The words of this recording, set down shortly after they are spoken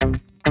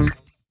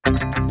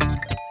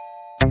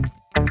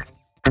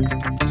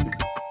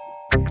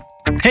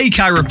Hey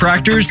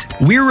chiropractors,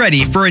 we're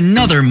ready for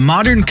another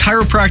modern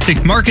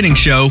chiropractic marketing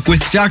show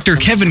with Dr.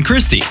 Kevin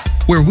Christie,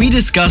 where we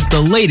discuss the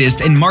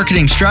latest in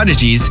marketing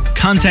strategies,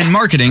 content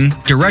marketing,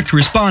 direct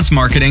response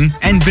marketing,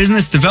 and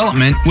business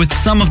development with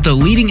some of the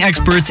leading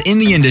experts in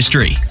the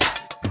industry.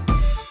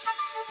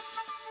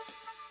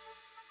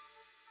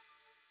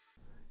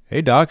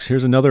 Hey docs,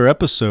 here's another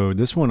episode.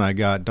 This one I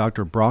got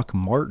Dr. Brock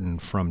Martin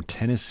from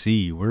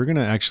Tennessee. We're going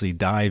to actually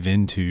dive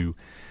into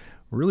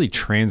really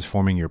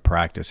transforming your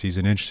practice. He's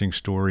an interesting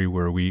story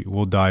where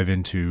we'll dive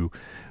into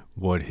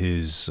what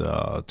his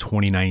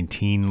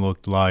 2019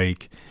 looked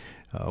like,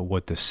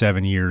 what the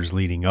 7 years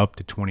leading up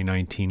to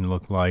 2019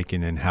 looked like,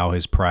 and then how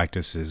his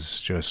practice has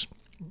just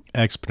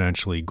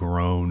exponentially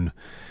grown,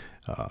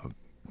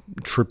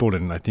 tripled,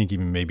 and I think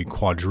even maybe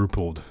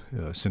quadrupled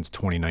since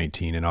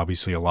 2019. And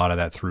obviously a lot of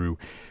that through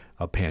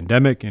a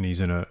pandemic, and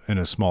he's in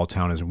a small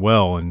town as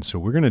well. And so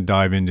we're going to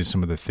dive into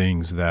some of the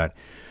things that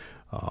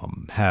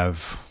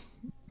have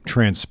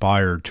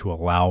transpired to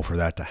allow for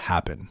that to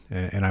happen.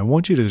 And I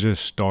want you to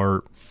just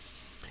start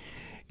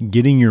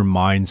getting your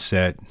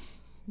mindset,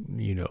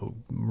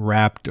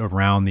 wrapped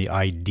around the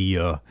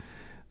idea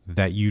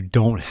that you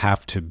don't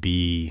have to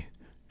be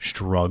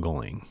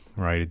struggling,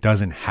 right? It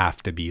doesn't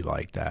have to be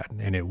like that.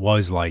 And it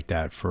was like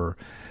that for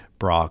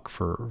Brock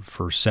for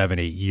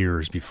 7-8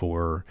 years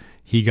before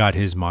he got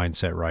his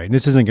mindset right. And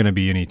this isn't going to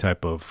be any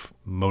type of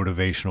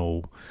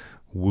motivational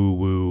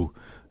woo-woo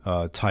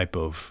type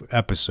of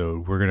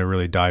episode. We're going to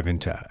really dive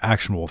into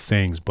actionable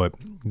things, but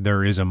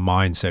there is a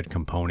mindset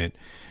component.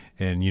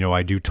 And,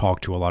 I do talk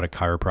to a lot of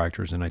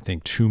chiropractors, and I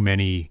think too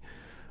many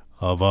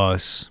of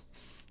us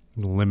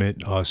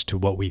limit us to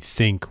what we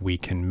think we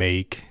can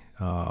make.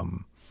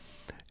 And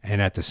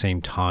at the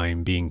same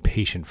time, being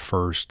patient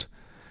first,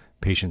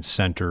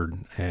 patient-centered,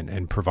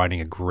 and providing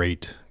a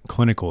great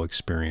clinical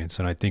experience.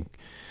 And I think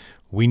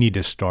we need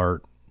to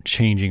start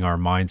changing our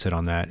mindset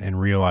on that and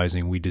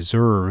realizing we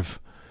deserve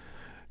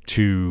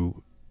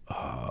to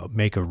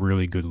make a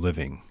really good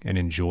living and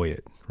enjoy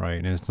it, right?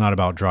 And it's not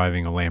about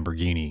driving a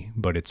Lamborghini,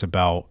 but it's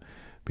about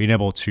being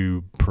able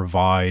to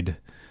provide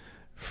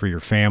for your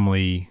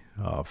family,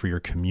 for your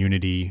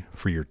community,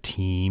 for your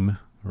team,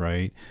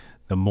 right?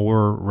 The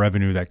more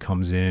revenue that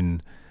comes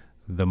in,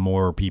 the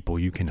more people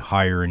you can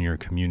hire in your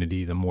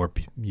community, the more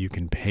you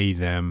can pay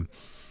them,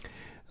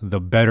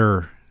 the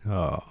better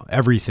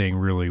everything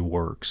really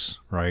works,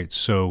 right?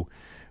 So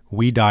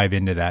we dive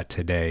into that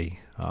today.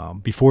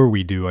 Before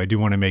we do, I do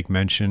want to make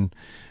mention,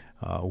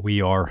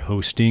 we are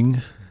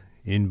hosting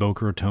in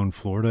Boca Raton,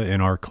 Florida,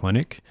 in our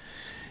clinic,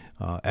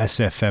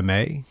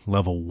 SFMA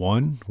Level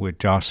 1 with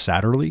Josh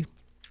Satterley.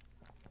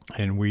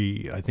 And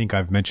I think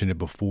I've mentioned it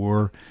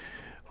before,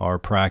 our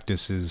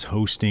practice is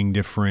hosting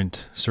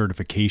different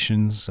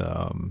certifications,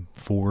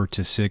 4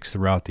 to 6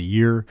 throughout the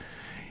year.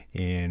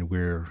 And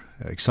we're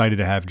excited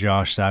to have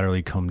Josh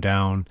Satterley come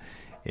down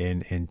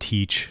and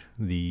teach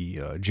the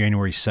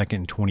January 2nd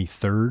and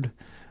 23rd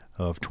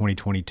of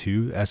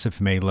 2022,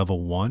 SFMA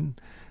Level 1.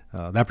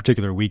 That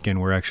particular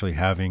weekend, we're actually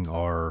having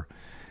our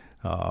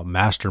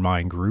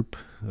mastermind group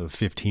of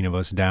 15 of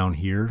us down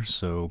here,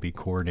 so it'll be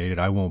coordinated.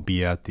 I won't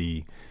be at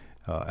the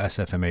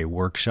SFMA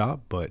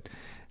workshop, but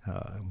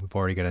we've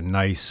already got a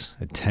nice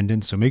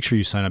attendance, so make sure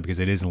you sign up because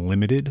it is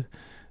limited.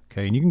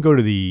 Okay, and you can go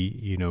to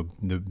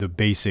the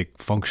basic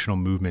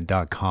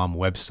functionalmovement.com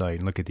website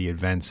and look at the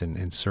events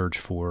and search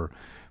for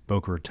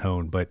Boca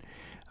Raton. But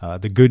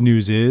the good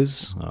news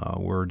is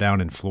we're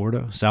down in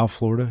Florida, South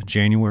Florida,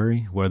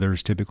 January.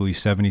 Weather's typically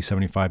 70,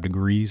 75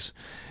 degrees.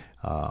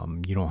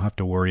 You don't have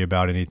to worry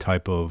about any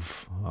type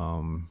of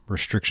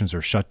restrictions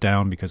or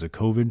shutdown because of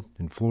COVID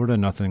in Florida.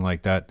 Nothing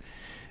like that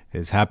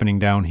is happening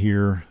down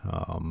here.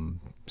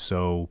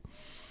 So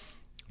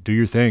do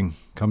your thing.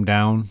 Come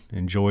down,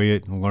 enjoy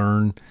it, and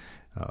learn.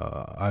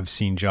 I've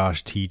seen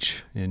Josh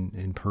teach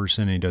in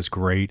person, and he does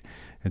great.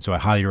 And so I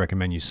highly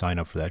recommend you sign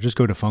up for that. Just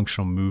go to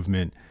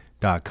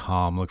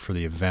functionalmovement.com, look for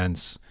the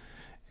events,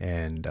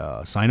 and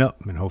sign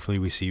up, and hopefully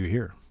we see you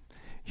here.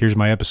 Here's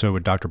my episode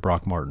with Dr.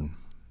 Brock Martin.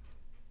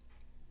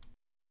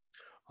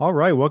 All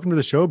right, welcome to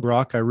the show,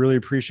 Brock. I really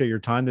appreciate your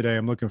time today.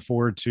 I'm looking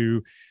forward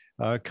to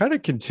kind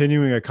of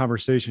continuing a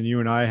conversation you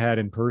and I had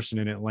in person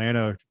in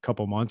Atlanta a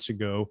couple months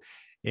ago.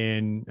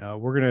 And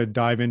we're going to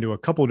dive into a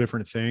couple of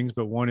different things,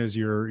 but one is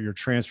your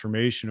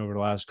transformation over the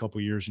last couple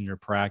of years in your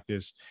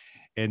practice,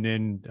 and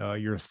then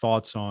your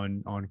thoughts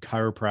on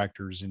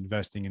chiropractors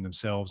investing in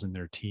themselves and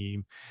their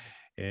team.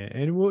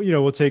 And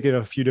we'll take it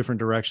a few different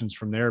directions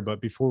from there. But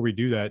before we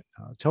do that,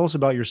 tell us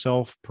about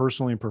yourself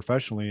personally and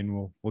professionally,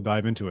 and we'll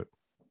dive into it.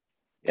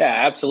 Yeah,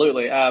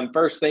 absolutely.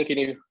 First, thank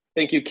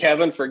you,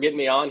 Kevin, for getting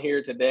me on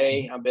here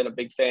today. I've been a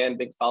big fan,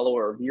 big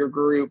follower of your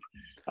group.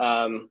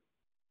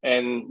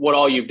 And what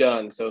all you've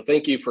done. So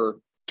thank you for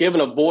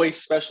giving a voice,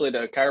 especially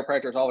to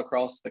chiropractors all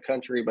across the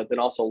country, but then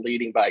also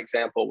leading by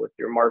example with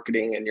your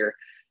marketing and your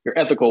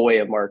ethical way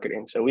of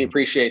marketing. So we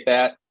appreciate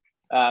that.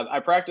 I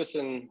practice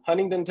in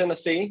Huntington,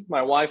 Tennessee.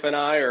 My wife and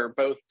I are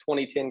both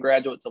 2010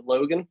 graduates of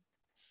Logan.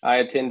 I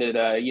attended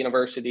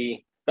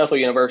Bethel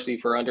University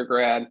for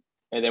undergrad,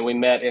 and then we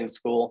met in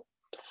school.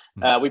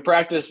 We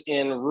practice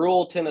in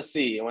rural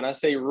Tennessee. And when I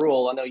say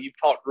rural, I know you've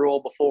talked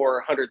rural before,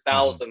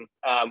 100,000.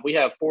 We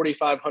have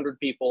 4,500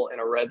 people in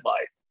a red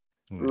light.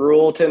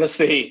 Rural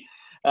Tennessee.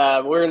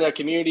 We're in a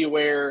community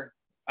where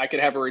I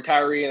could have a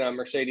retiree in a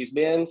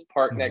Mercedes-Benz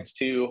parked next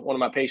to one of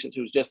my patients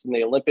who's just in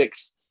the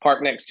Olympics,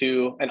 parked next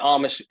to an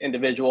Amish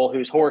individual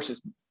whose horse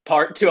is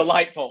parked to a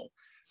light pole.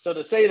 So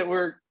to say that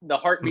we're the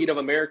heartbeat of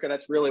America,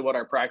 that's really what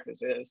our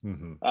practice is.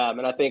 And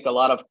I think a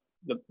lot of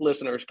the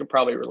listeners could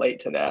probably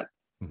relate to that.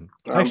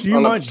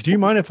 Actually, do you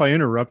mind if I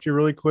interrupt you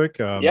really quick?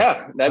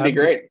 Yeah, that'd be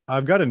great.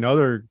 I've got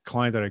another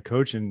client that I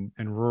coach in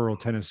rural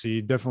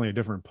Tennessee, definitely a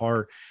different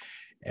part.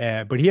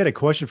 But he had a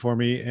question for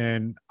me,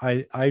 and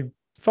I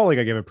felt like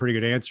I gave a pretty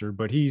good answer,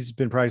 but he's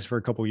been practicing for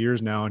a couple of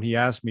years now. And he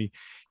asked me,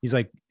 he's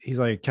like,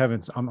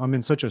 Kevin, I'm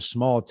in such a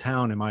small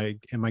town. Am I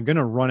going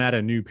to run out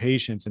of new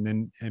patients? And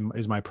then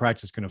is my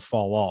practice going to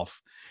fall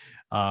off?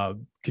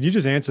 Could you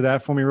just answer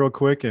that for me real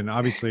quick? And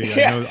obviously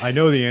I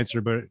know the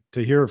answer, but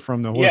to hear it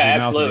from the horse's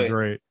mouth would be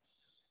great.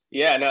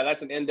 Yeah, no,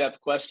 that's an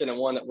in-depth question and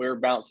one that we're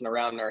bouncing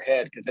around in our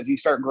head, because as you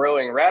start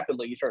growing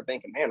rapidly, you start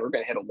thinking, man, we're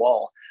going to hit a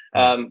wall.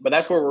 But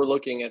that's where we're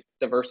looking at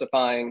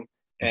diversifying.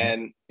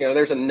 And,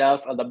 there's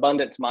enough of the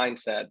abundance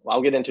mindset. Well,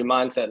 I'll get into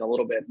mindset in a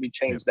little bit. We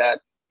changed that,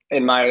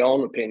 in my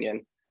own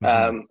opinion,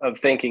 of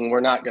thinking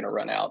we're not going to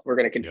run out. We're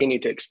going to continue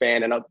to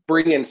expand and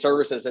bring in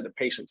services that the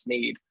patients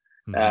need.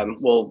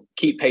 Will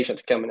keep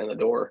patients coming in the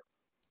door.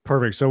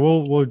 Perfect. So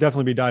we'll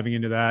definitely be diving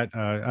into that.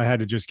 I had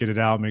to just get it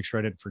out, make sure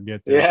I didn't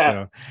forget that. Yeah.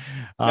 So,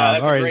 no,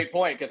 that's a great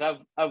point, because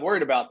I've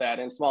worried about that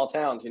in small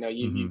towns.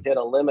 You hit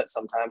a limit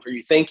sometimes, or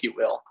you think you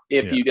will,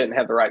 if you didn't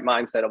have the right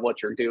mindset of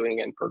what you're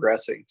doing and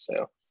progressing.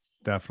 So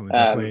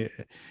definitely.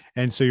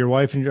 And so your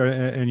wife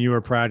and you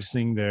are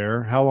practicing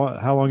there. How long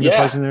have you been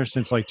practicing there?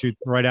 Since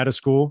right out of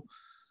school?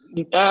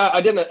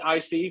 I did an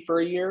IC for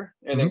a year,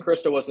 and then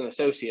Krista was an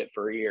associate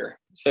for a year.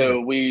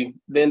 So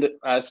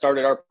I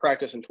started our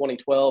practice in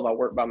 2012. I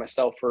worked by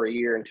myself for a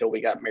year until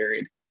we got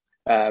married.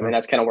 And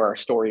that's kind of where our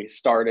story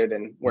started,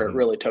 and where it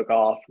really took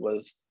off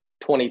was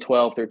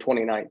 2012 through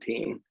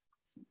 2019.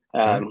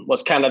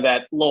 Was kind of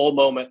that lull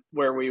moment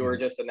where we were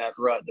just in that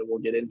rut that we'll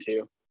get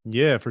into.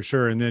 Yeah, for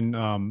sure. And then,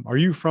 are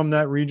you from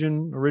that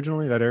region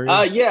originally, that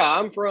area? Yeah,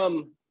 I'm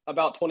from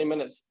about 20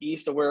 minutes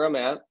east of where I'm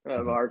at,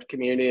 of our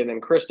community. And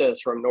then Krista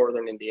is from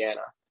northern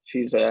Indiana.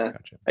 She's a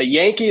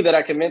Yankee that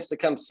I convinced to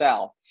come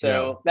south.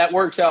 So that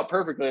works out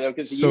perfectly, though,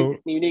 because it's a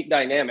unique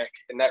dynamic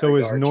in that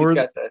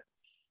regard.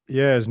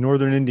 Is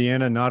northern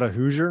Indiana not a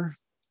Hoosier?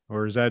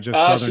 Or is that just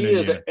southern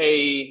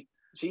Indiana?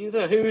 She's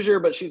a Hoosier,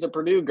 but she's a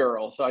Purdue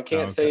girl. So I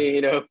can't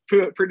say,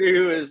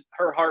 Purdue is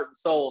her heart and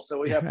soul. So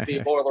we have to be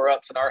boiler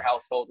ups in our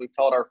household. We've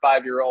taught our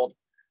 5-year-old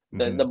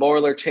the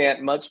boiler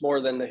chant much more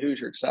than the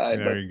Hoosier side.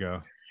 There you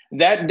go.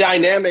 That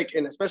dynamic,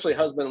 and especially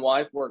husband and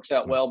wife, works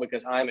out well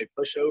because I'm a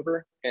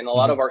pushover, and a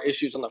lot of our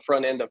issues on the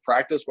front end of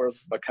practice were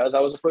because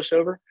I was a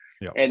pushover.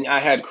 And I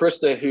had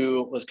Krista,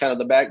 who was kind of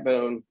the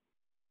backbone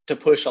to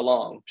push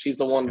along. She's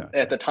the one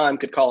at the time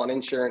could call an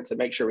insurance and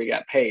make sure we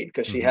got paid,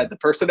 because she had the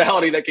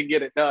personality that could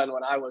get it done,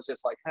 when I was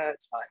just like,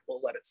 it's fine,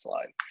 we'll let it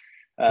slide.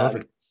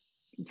 Perfect.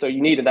 So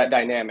you needed that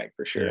dynamic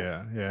for sure.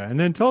 Yeah. And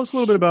then tell us a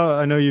little bit about,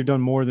 I know you've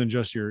done more than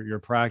just your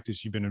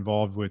practice. You've been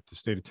involved with the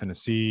state of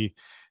Tennessee,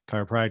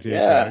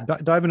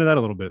 chiropractic. Dive into that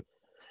a little bit.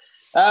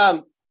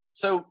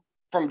 So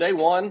from day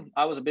one,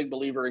 I was a big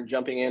believer in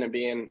jumping in and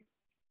being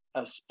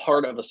a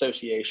part of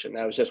association.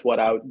 That was just what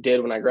I did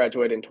when I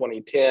graduated in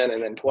 2010.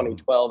 And then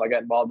 2012, I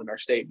got involved in our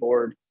state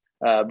board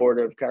of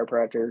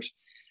chiropractors.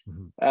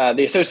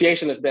 The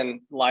association has been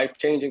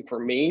life-changing for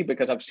me,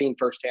 because I've seen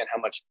firsthand how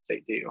much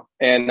they do.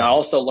 And I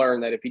also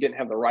learned that if you didn't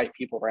have the right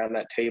people around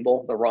that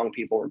table, the wrong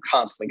people were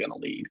constantly going to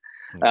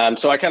lead.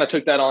 So I kind of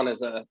took that on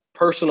as a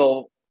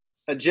personal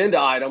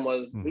agenda item,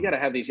 was we got to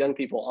have these young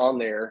people on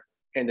there,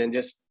 and then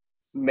just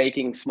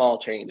making small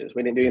changes.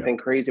 We didn't do anything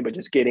crazy, but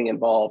just getting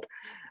involved.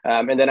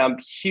 And then I'm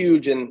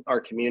huge in our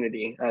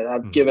community.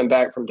 I've given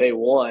back from day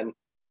one.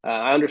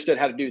 I understood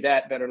how to do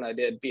that better than I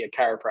did be a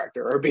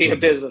chiropractor or be a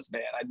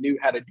businessman. I knew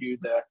how to do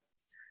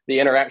the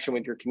interaction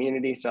with your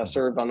community. So I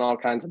served on all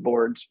kinds of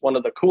boards. One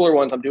of the cooler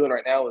ones I'm doing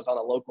right now is on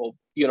a local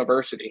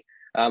university.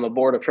 I'm a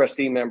board of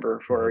trustee member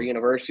for a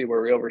university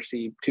where we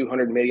oversee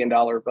 $200 million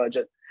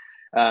budget.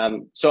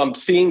 So I'm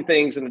seeing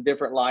things in a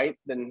different light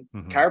than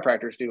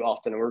chiropractors do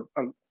often.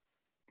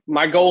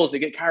 My goal is to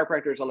get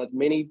chiropractors on as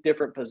many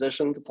different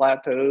positions,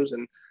 plateaus,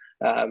 and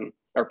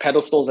or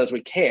pedestals as we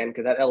can,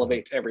 because that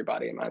elevates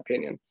everybody, in my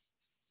opinion.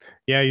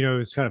 Yeah,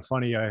 it's kind of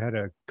funny. I had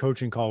a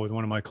coaching call with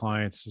one of my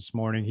clients this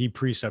morning. He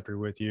precepted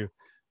with you.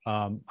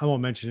 I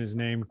won't mention his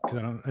name because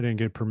I didn't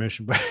get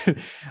permission, but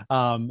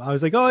I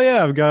was like, oh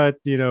yeah, I've got,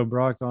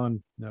 Brock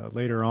on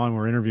later on.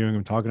 We're interviewing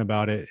him, talking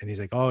about it. And he's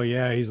like, oh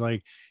yeah,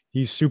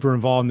 he's super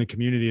involved in the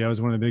community. That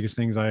was one of the biggest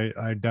things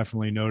I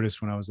definitely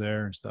noticed when I was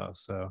there and stuff.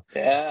 So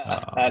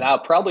and I'll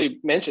probably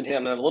mention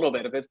him in a little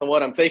bit if it's the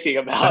one I'm thinking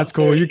about. That's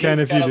cool. So you can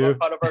if you do.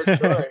 Part of our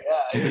story.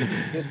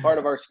 He's part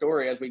of our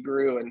story as we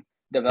grew and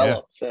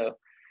developed. So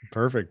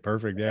Perfect. Yeah,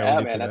 we'll Yeah,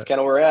 get man, to that's that. kind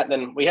of where we're at.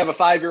 Then we have a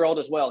 5-year-old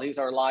as well. He's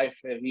our life.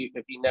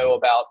 If you know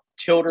about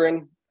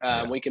children,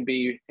 Yeah. we can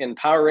be in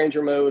Power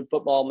Ranger mode,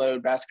 football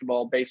mode,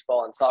 basketball,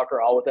 baseball, and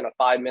soccer all within a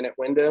 5-minute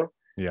window.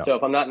 Yeah. So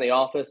if I'm not in the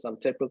office, I'm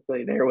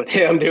typically there with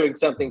him doing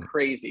something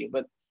crazy.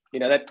 But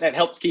that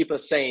helps keep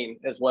us sane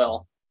as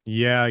well.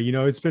 Yeah,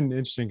 it's been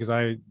interesting because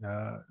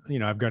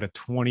I've got a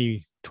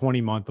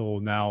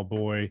 20-month-old now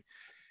boy,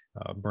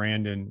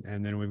 Brandon,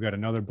 and then we've got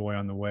another boy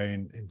on the way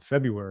in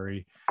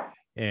February.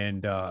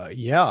 And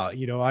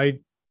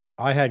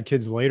I had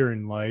kids later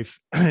in life,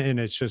 and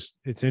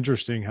it's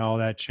interesting how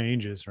that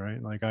changes,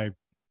 right? Like I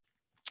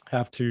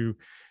have to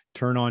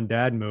turn on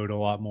dad mode a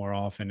lot more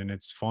often, and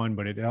it's fun,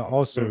 but it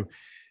also,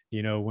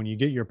 when you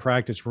get your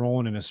practice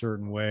rolling in a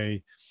certain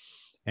way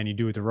and you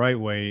do it the right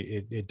way,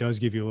 it does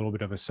give you a little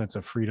bit of a sense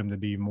of freedom to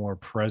be more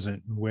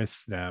present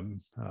with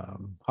them.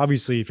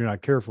 Obviously, if you're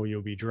not careful,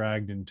 you'll be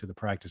dragged into the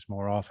practice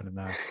more often than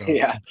that. So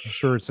Yeah, I'm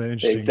sure it's an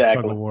interesting tug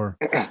exactly. of war.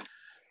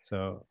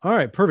 So, all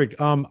right, perfect.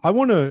 I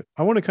want to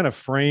kind of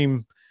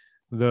frame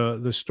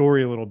the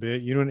story a little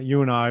bit.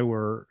 You and I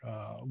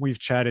we've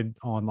chatted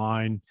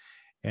online,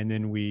 and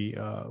then we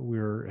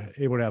were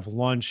able to have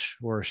lunch,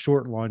 or a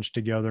short lunch,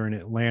 together in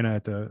Atlanta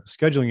at the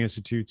Scheduling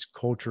Institute's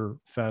Culture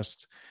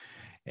Fest.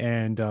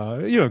 And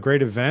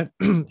great event.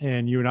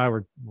 And you and I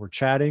were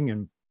chatting,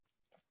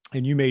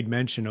 and you made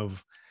mention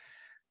of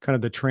kind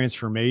of the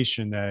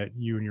transformation that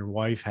you and your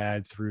wife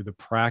had through the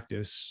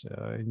practice.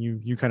 And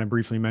you kind of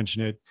briefly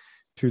mentioned it,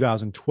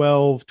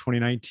 2012,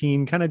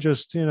 2019, kind of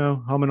just,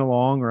 humming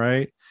along,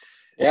 right?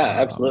 Yeah,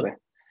 absolutely.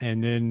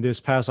 And then this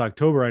past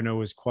October, I know,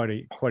 was quite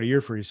a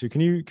year for you. So can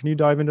you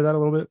dive into that a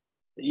little bit?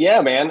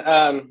 Yeah,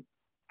 man.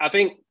 I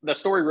think the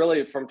story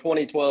really from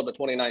 2012 to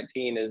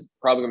 2019 is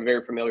probably going to be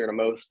very familiar to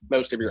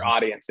most of your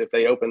audience if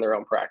they open their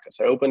own practice.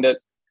 I opened it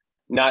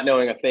not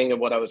knowing a thing of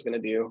what I was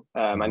going to do.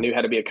 I knew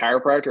how to be a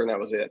chiropractor, and that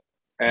was it.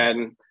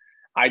 And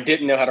I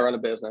didn't know how to run a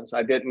business.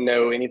 I didn't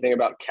know anything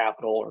about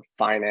capital or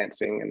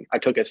financing. And I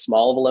took as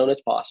small of a loan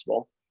as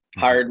possible,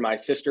 hired my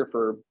sister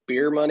for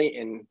beer money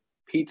and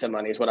pizza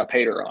money is what I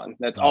paid her on.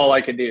 That's all I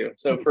could do.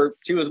 So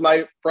she was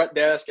my front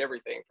desk,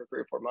 everything, for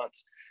 3 or 4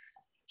 months.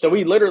 So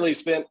we literally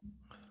spent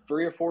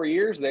 3 or 4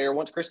 years there.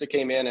 Once Krista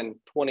came in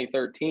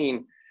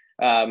 2013,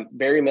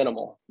 very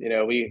minimal.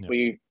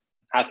 We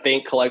I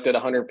think collected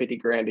 150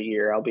 grand a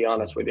year. I'll be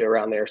honest with you,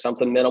 around there,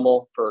 something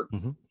minimal for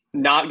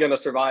not going to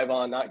survive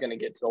on, not going to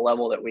get to the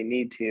level that we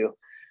need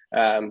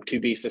to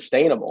be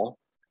sustainable.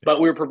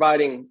 But we were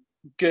providing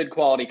good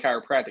quality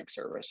chiropractic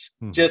service,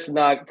 just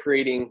not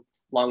creating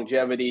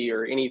longevity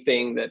or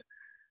anything that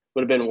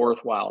would have been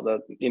worthwhile.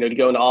 To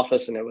go in the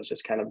office and it was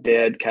just kind of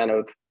dead, kind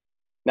of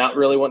not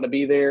really wanting to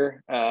be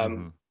there.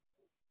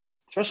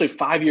 Especially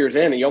 5 years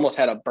in, and you almost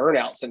had a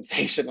burnout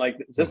sensation. Like,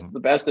 is this the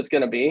best it's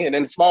going to be? And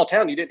in a small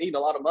town, you didn't need a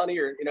lot of money,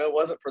 or, it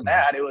wasn't for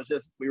that. It was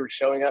just, we were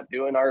showing up,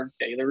 doing our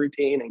daily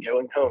routine and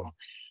going home.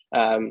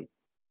 And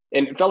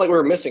it felt like we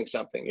were missing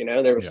something,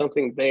 there was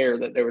something there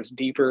that there was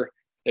deeper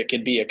that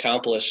could be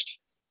accomplished.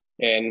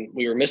 And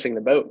we were missing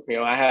the boat.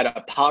 I had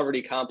a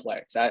poverty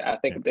complex. I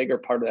think a bigger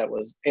part of that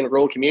was in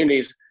rural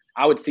communities.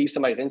 I would see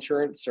somebody's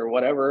insurance or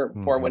whatever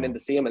before I went in to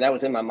see them. And that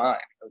was in my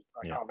mind. I was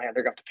like, oh man,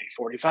 they're going to pay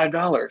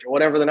 $45 or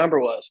whatever the number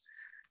was.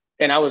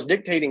 And I was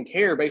dictating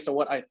care based on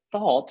what I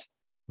thought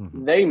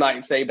they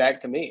might say back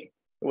to me,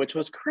 which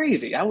was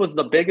crazy. I was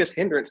the biggest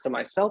hindrance to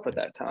myself at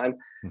that time.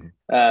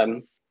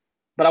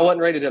 But I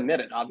wasn't ready to admit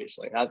it,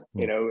 obviously.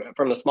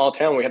 From the small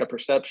town, we had a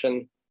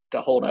perception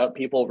to hold up.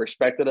 People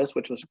respected us,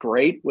 which was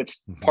great, which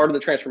part of the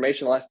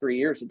transformation the last 3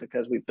 years is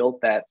because we built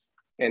that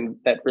and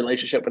that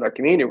relationship with our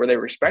community where they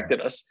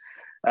respected us.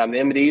 The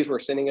MDs were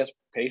sending us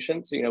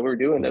patients. We were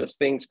doing those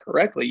things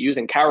correctly,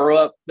 using Cower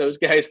Up. Those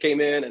guys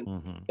came in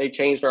and they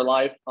changed our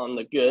life on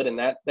the good in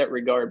that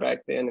regard back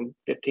then in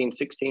 15,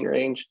 16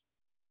 range.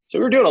 So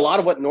we were doing a lot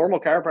of what normal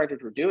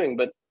chiropractors were doing,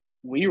 but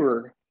we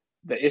were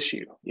the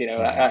issue.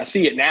 I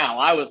see it now.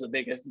 I was the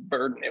biggest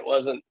burden. It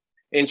wasn't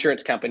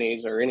insurance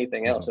companies or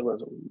anything else. It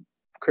was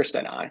Krista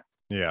and I.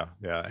 Yeah.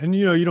 And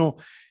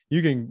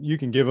you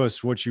can give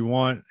us what you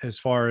want as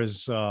far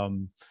as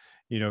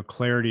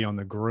clarity on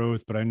the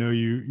growth, but I know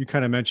you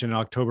kind of mentioned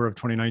October of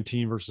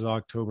 2019 versus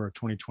October of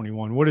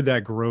 2021. What did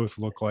that growth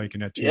look like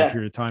in that 2 year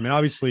period of time? And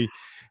obviously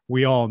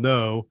we all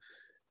know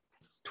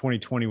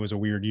 2020 was a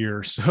weird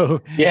year. So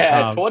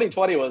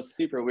 2020 was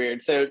super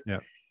weird. So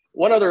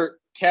one other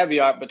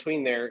caveat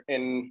between there,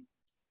 in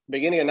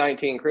beginning of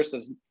 19,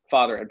 Krista's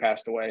father had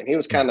passed away, and he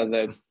was kind of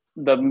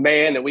the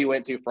man that we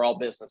went to for all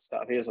business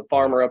stuff. He was a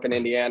farmer up in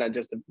Indiana,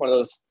 just one of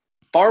those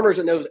farmers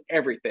that knows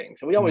everything.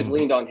 So we always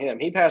leaned on him.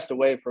 He passed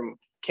away from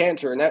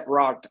cancer, and that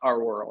rocked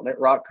our world. It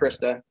rocked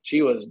Krista.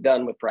 She was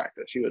done with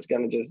practice. She was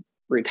going to just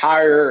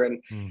retire,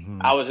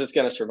 and I was just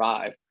going to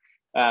survive.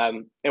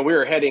 And we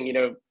were heading,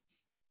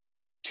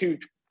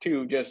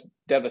 to just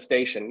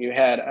devastation. You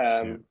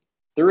had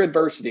through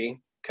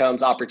adversity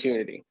comes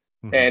opportunity.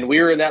 And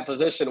we were in that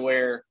position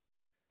where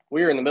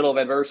we were in the middle of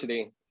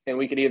adversity, and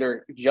we could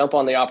either jump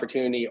on the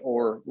opportunity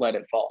or let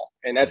it fall.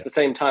 And that's the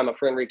same time a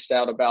friend reached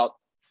out about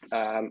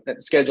at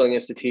Scheduling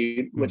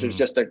Institute, which was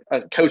just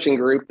a coaching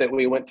group that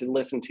we went to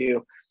listen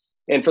to.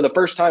 And for the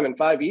first time in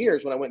 5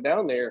 years, when I went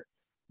down there,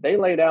 they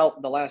laid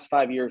out the last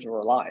 5 years of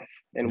our life.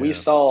 And we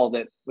saw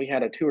that we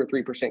had a 2 or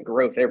 3%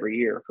 growth every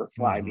year for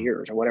 5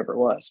 years or whatever it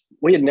was.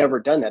 We had never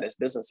done that as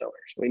business owners.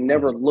 We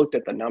never looked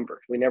at the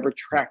numbers. We never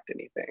tracked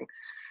anything.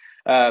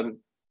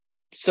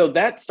 So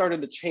that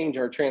started to change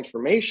our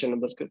transformation.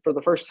 Was for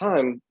the first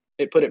time,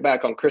 it put it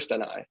back on Krista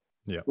and I.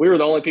 Yeah. We were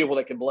the only people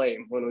that could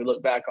blame when we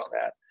look back on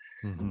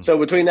that. So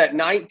between that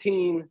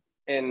 19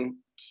 and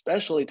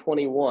especially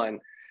 21,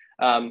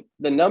 the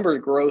number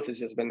of growth has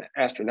just been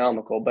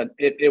astronomical, but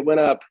it went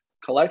up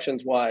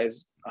collections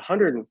wise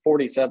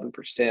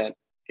 147%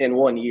 in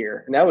 1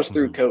 year. And that was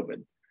through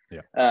COVID.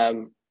 Yeah.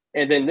 And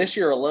then this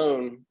year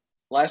alone,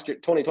 last year,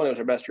 2020 was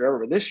our best year ever,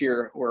 but this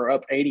year we're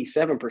up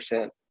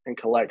 87% in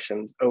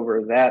collections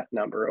over that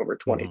number over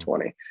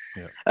 2020,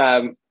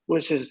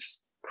 which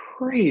is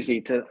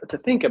crazy to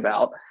think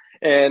about.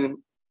 And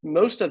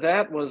most of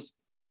that was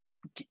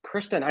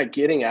Krista and I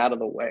getting out of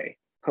the way,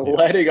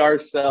 letting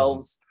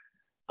ourselves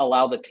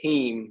allow the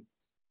team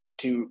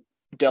to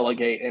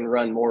delegate and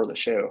run more of the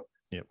show,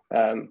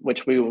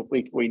 which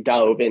we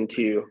dove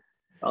into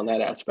on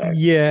that aspect.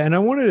 Yeah. And I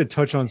wanted to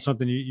touch on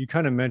something you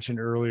kind of mentioned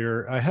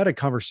earlier. I had a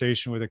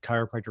conversation with a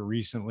chiropractor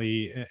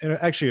recently, and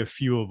actually a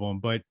few of them,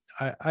 but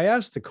I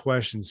asked the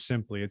question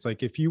simply. It's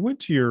like, if you went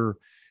to your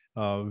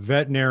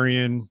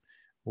veterinarian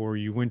or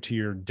you went to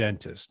your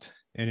dentist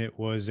and it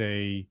was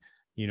a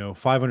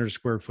 500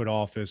 square foot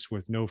office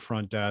with no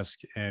front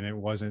desk, and it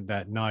wasn't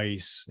that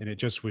nice, and it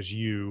just was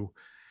you,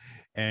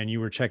 and you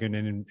were checking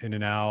in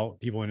and out,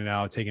 people in and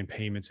out, taking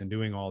payments and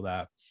doing all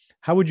that,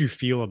 how would you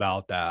feel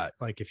about that?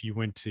 Like if you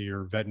went to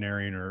your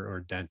veterinarian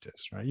or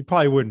dentist, right? You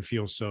probably wouldn't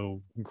feel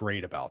so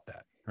great about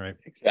that, right?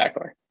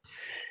 Exactly.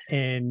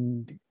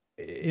 And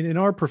in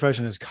our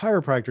profession as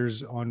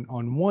chiropractors,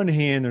 on one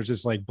hand, there's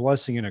this like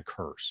blessing and a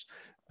curse.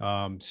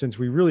 Since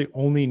we really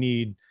only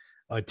need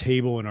a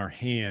table in our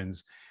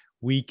hands,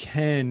 we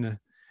can,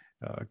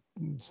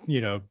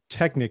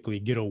 technically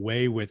get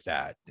away with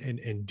that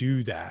and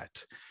do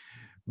that.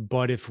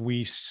 But if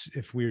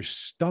we're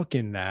stuck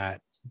in that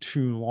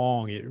too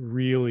long, it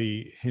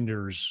really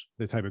hinders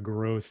the type of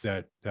growth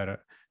that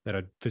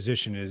a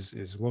physician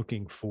is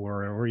looking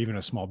for, or even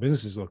a small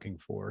business is looking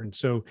for. And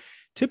so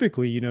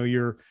typically,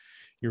 your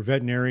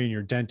veterinarian,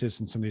 your dentist,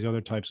 and some of these other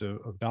types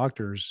of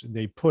doctors,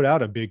 they put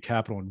out a big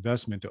capital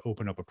investment to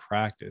open up a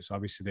practice.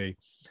 Obviously, they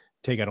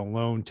take out a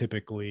loan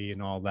typically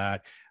and all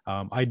that.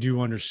 I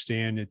do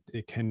understand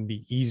it can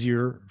be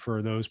easier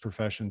for those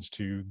professions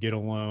to get a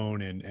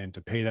loan and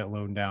to pay that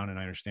loan down. And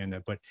I understand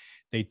that, but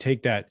they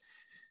take that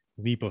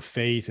leap of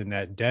faith and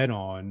that debt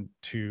on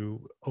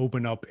to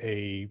open up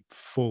a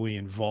fully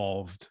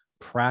involved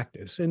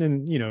practice. And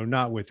then,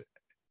 not with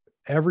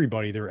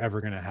everybody they're ever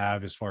going to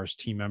have as far as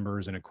team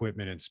members and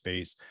equipment and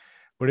space,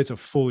 but it's a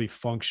fully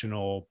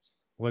functional,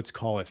 let's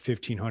call it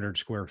 1,500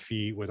 square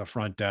feet with a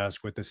front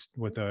desk,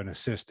 with an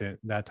assistant,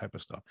 that type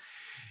of stuff.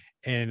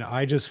 And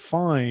I just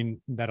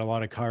find that a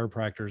lot of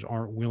chiropractors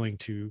aren't willing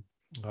to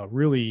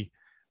really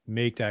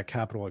make that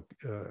capital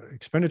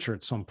expenditure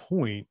at some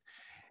point,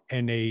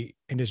 and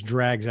this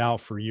drags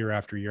out for year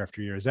after year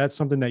after year. Is that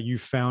something that you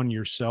found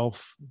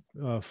yourself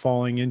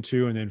falling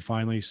into, and then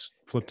finally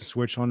flipped the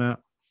switch on that?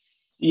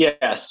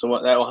 Yes,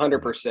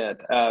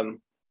 100%.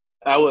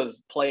 I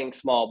was playing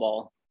small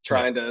ball,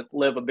 trying to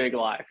live a big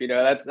life.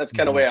 That's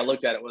kind of the way I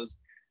looked at it. Was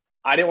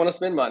I didn't want to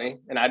spend money,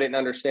 and I didn't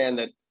understand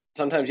that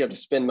sometimes you have to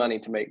spend money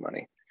to make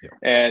money. Yeah.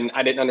 And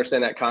I didn't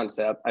understand that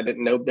concept. I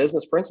didn't know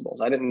business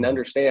principles. I didn't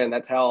understand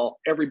that's how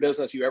every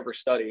business you ever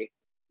study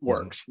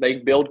works. They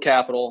build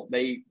capital.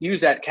 They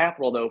use that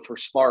capital though for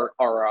smart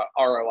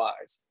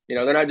ROIs.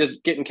 They're not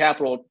just getting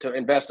capital to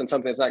invest in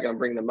something that's not going to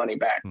bring them money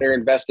back. They're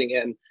investing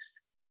in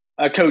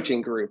a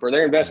coaching group, or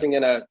they're investing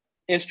in an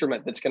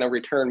instrument that's going to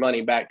return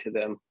money back to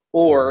them.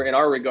 Or in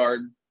our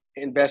regard,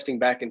 investing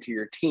back into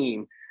your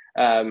team,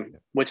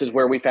 which is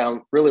where we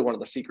found really one of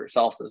the secret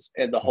sauces.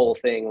 And the whole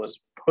thing was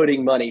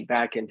putting money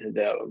back into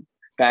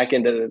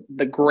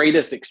the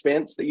greatest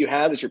expense that you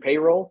have is your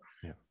payroll,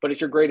 but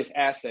it's your greatest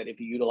asset if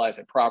you utilize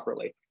it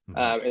properly.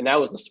 And that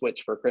was the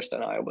switch for Krista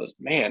and I. Was,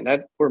 man,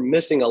 that we're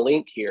missing a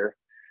link here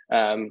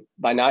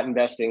by not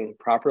investing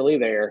properly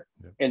there,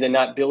 and then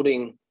not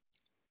building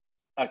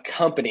a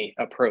company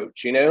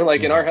approach.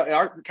 Like in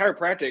our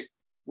chiropractic,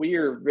 we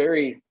are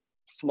very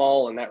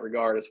small in that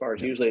regard. As far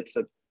as usually it's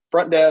a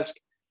front desk,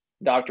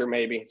 doctor,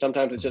 maybe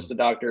sometimes it's just a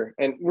doctor,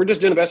 and we're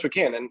just doing the best we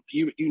can. And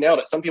you nailed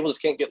it. Some people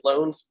just can't get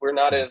loans. We're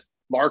not as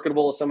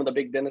marketable as some of the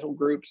big dental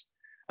groups,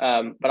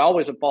 but I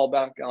always fall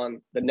back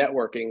on the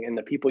networking and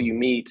the people you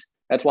meet.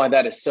 That's why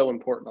that is so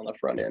important on the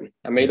front end.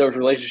 I made those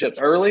relationships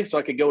early so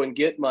I could go and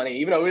get money.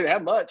 Even though we didn't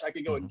have much, I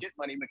could go and get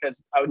money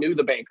because I knew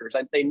the bankers.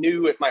 They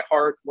knew at my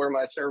heart where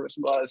my service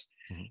was,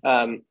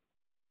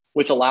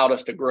 which allowed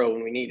us to grow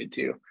when we needed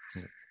to.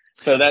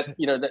 So that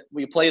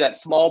we play that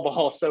small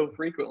ball so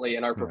frequently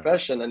in our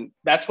profession. And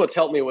that's what's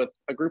helped me with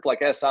a group like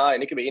SI,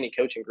 and it could be any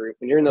coaching group.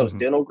 When you're in those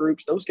dental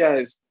groups, those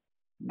guys,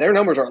 their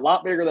numbers are a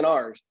lot bigger than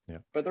ours, Yeah.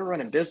 but they're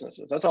running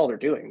businesses. That's all they're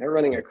doing. They're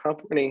running a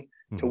company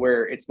to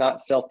where it's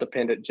not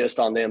self-dependent just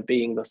on them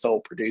being the sole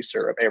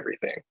producer of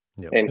everything.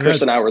 Yep. And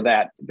Chris and I were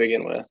that to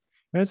begin with.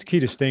 That's a key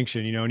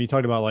distinction, and you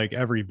talked about like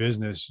every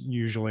business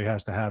usually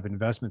has to have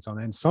investments on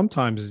that. And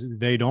sometimes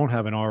they don't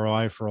have an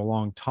ROI for a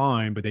long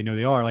time, but they know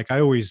they are. Like I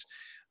always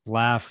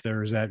laugh.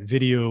 There's that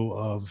video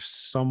of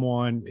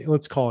someone,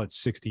 let's call it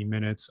 60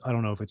 Minutes. I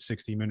don't know if it's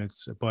 60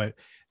 Minutes, but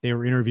they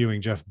were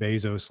interviewing Jeff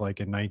Bezos like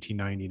in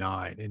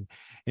 1999. And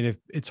if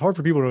it's hard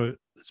for people to,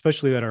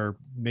 especially that are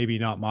maybe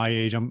not my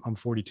age, I'm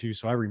 42.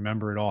 So I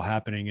remember it all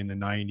happening in the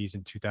 90s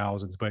and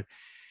 2000s, but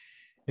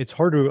it's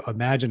hard to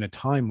imagine a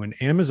time when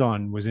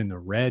Amazon was in the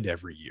red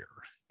every year.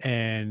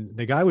 And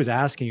the guy was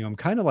asking him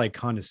kind of like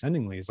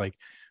condescendingly, he's like,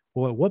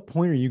 well, at what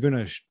point are you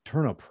going to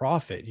turn a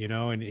profit?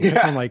 And he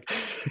kept on like,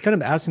 he kind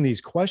of asking these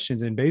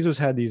questions, and Bezos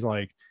had these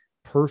like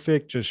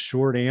perfect, just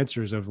short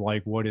answers of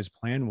like what his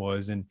plan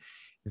was. And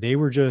they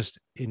were just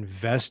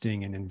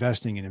investing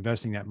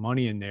that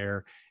money in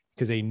there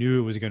because they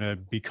knew it was going to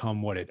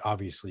become what it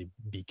obviously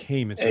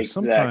became. And so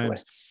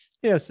sometimes,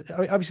 yes,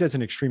 obviously that's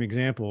an extreme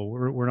example.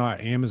 We're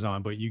not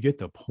Amazon, but you get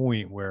the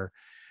point where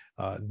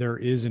there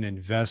is an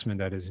investment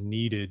that is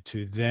needed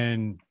to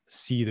then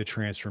see the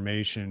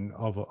transformation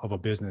of a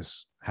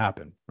business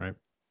happen, right?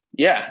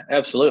 Yeah,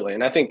 absolutely.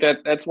 And I think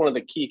that's one of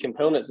the key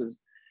components is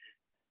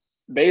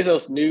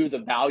Bezos knew the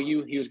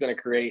value he was going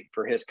to create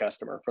for his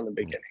customer from the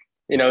beginning.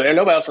 And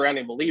nobody else around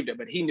him believed it,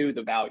 but he knew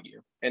the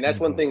value. And that's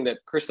one thing that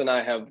Chris and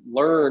I have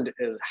learned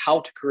is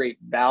how to create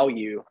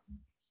value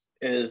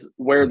is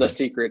where the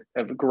secret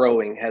of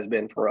growing has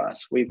been for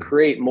us. We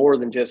create more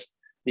than just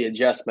the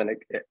adjustment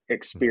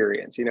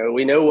experience.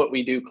 We know what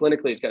we do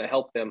clinically is going to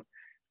help them,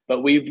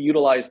 but we've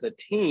utilized the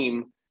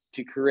team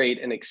to create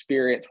an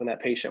experience when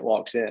that patient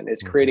walks in.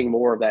 It's creating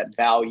more of that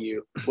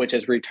value, which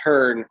has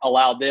return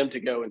allowed them to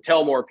go and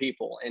tell more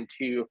people and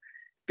to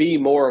be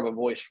more of a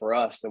voice for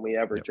us than we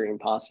ever dreamed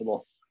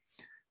possible.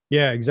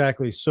 Yeah,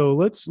 exactly. So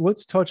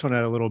let's touch on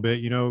that a little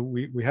bit.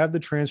 We have the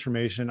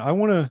transformation. I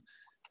want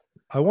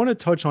to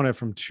touch on it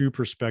from two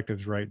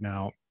perspectives right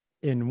now.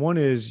 And one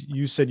is,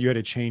 you said you had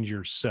to change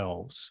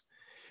yourselves.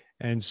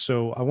 And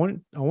so I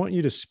want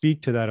you to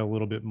speak to that a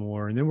little bit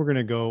more. And then we're going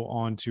to go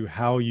on to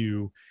how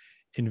you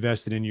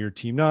invested in your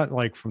team, not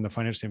like from the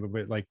financial standpoint,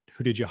 but like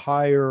who did you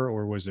hire,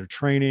 or was there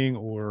training,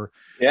 or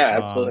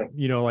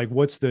absolutely. Like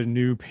what's the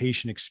new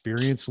patient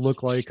experience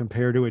look like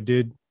compared to it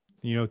did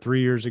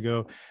 3 years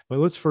ago. But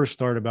let's first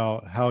start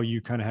about how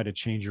you kind of had to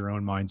change your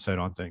own mindset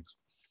on things.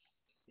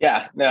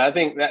 Yeah, no, I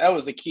think that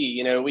was the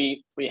key.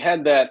 We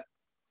had that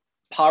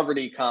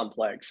poverty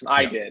complex.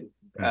 I did,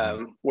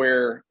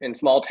 where in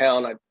small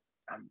town,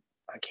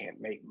 I can't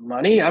make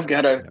money. I've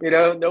got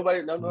to,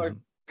 nobody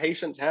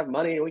patients have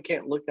money, and we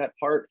can't look that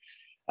part.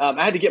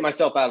 I had to get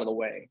myself out of the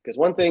way, because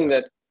one thing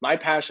that my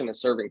passion is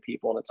serving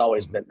people, and it's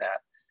always been that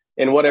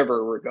in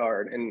whatever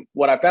regard. And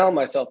what I found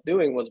myself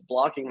doing was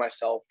blocking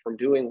myself from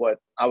doing what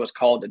I was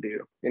called to do.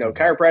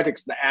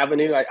 Chiropractic's the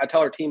avenue. I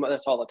tell our team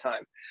this all the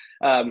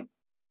time.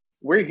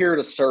 We're here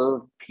to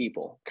serve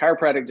people.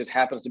 Chiropractic just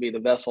happens to be the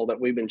vessel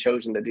that we've been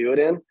chosen to do it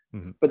in.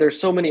 But there's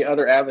so many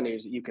other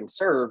avenues that you can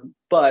serve.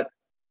 But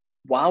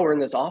while we're in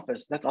this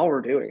office, that's all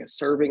we're doing is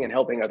serving and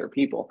helping other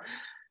people.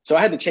 So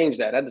I had to change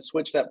that. I had to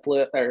switch that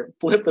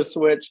flip the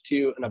switch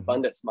to an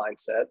abundance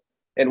mindset.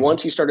 And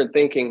once you started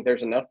thinking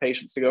there's enough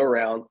patients to go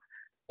around,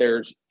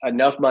 there's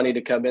enough money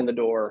to come in the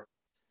door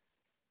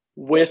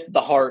with the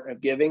heart of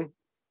giving,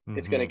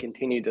 it's going to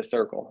continue to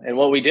circle. And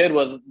what we did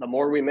was, the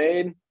more we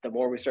made, the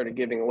more we started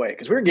giving away,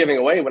 because we were giving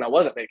away when I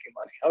wasn't making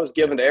money. I was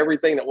giving to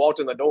everything that walked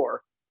in the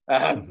door.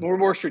 We're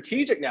more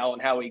strategic now in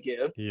how we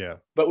give,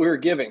 but we were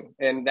giving.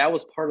 And that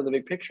was part of the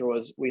big picture,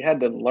 was we had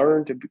to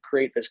learn to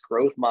create this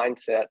growth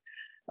mindset,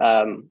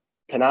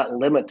 to not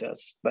limit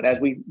us. But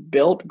as we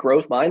built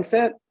growth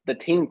mindset, the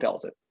team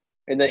felt it,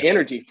 and the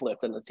energy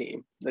flipped in the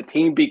team. The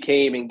team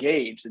became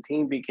engaged. The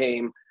team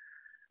became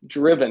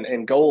driven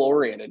and goal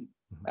oriented,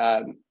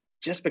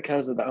 just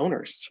because of the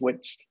owners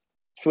switched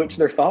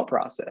their thought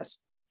process.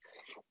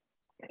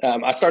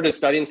 I started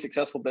studying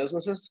successful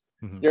businesses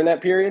during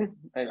that period.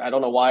 And I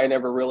don't know why I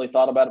never really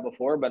thought about it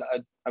before, but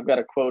I've got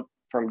a quote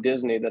from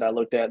Disney that I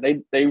looked at.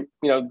 They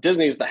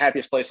Disney is the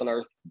happiest place on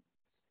earth.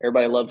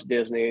 Everybody loves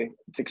Disney.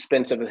 It's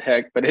expensive as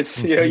heck, but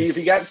it's, if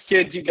you got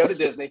kids, you go to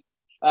Disney.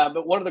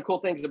 But one of the cool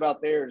things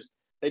about theirs,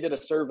 they did a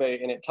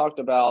survey, and it talked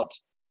about,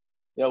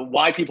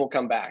 why people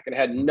come back. It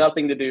had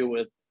nothing to do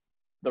with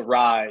the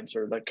rides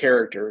or the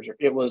characters.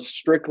 It was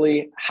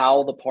strictly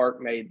how the park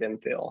made them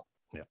feel.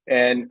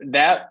 And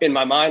that in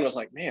my mind was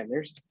like, man,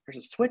 there's a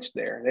switch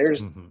there.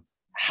 There's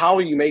how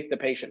you make the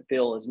patient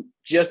feel is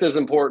just as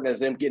important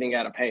as them getting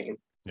out of pain.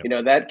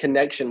 That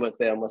connection with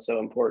them was so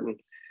important.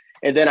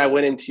 And then I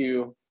went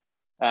into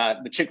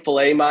the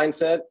Chick-fil-A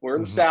mindset. We're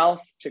in the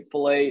South.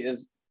 Chick-fil-A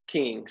is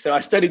king. So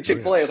I studied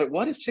Chick-fil-A. I was like,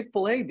 what does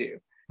Chick-fil-A do?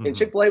 And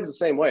Chick-fil-A was the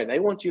same way. They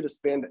want you to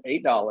spend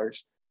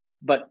 $8,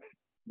 but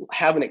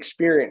have an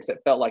experience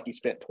that felt like you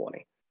spent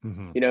 20.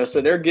 So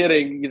they're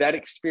getting that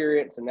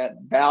experience and that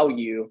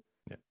value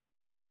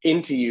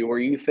into you where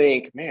you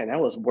think, man, that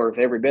was worth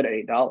every bit of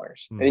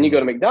 $8. And then you go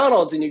to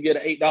McDonald's and you get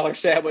an $8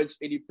 sandwich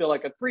and you feel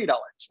like a $3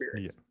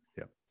 experience.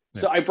 Yeah.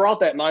 So I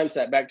brought that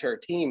mindset back to our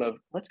team of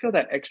let's go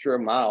that extra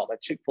mile,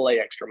 that Chick-fil-A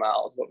extra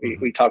mile is what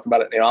we talk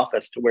about it in the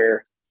office, to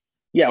where,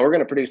 yeah, we're going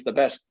to produce the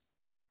best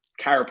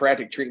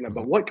chiropractic treatment,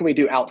 but what can we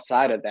do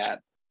outside of that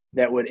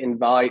that would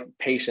invite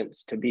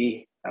patients to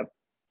be a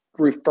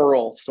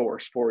referral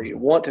source for you,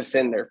 want to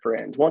send their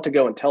friends, want to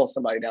go and tell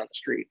somebody down the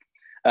street.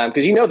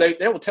 Because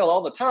they will tell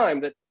all the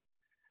time that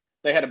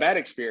they had a bad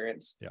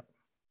experience. Yeah.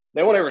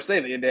 They won't ever say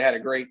that they had a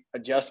great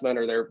adjustment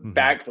or their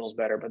back feels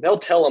better, but they'll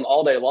tell them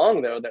all day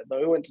long, though, that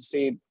they went to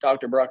see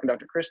Dr. Brock and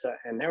Dr. Krista,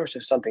 and there was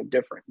just something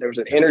different. There was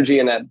an energy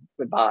in that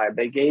vibe.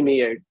 They gave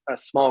me a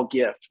small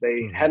gift.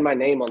 They had my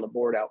name on the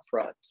board out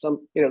front.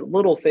 Some,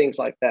 little things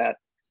like that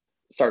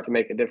start to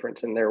make a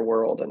difference in their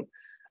world.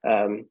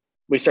 And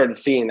we started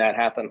seeing that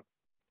happen.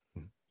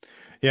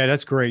 Yeah,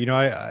 that's great.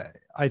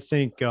 I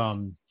think,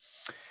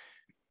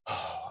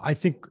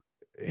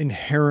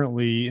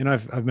 inherently, and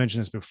I've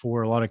mentioned this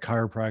before, a lot of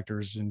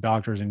chiropractors and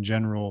doctors in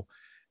general,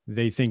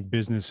 they think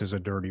business is a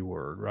dirty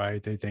word,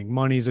 right? They think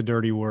money is a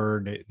dirty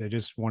word. They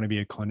just want to be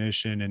a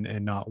clinician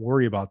and not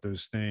worry about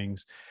those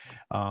things.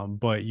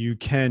 But you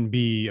can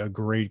be a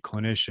great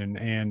clinician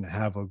and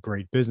have a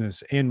great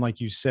business. And like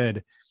you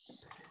said,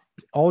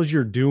 all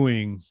you're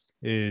doing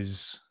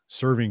is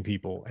serving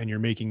people and you're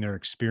making their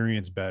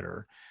experience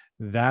better.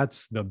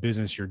 That's the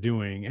business you're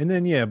doing. And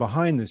then,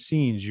 behind the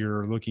scenes,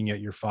 you're looking at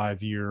your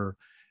 5-year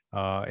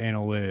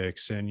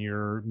analytics and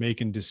you're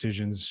making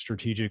decisions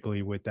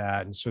strategically with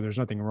that. And so there's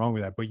nothing wrong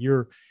with that, but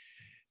you're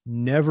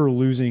never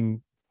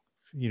losing,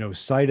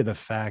 sight of the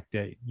fact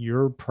that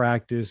your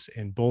practice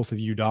and both of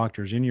you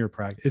doctors in your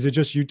practice, is it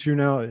just you two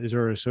now? Is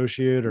there an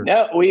associate or?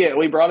 No,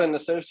 we brought an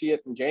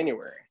associate in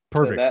January.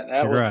 Perfect. So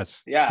that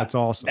Congrats. was, that's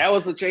awesome. That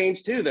was the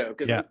change too, though.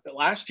 Because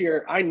last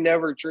year I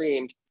never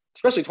dreamed,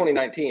 especially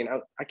 2019,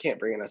 I can't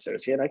bring an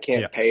associate. I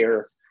can't pay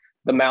her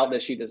the amount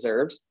that she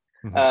deserves.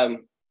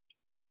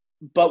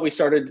 But we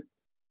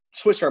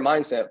switched our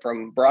mindset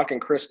from Brock and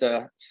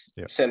Krista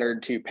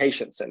centered to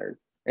patient centered.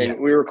 And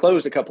we were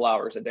closed a couple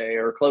hours a day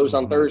or closed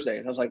on Thursday.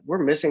 And I was like, we're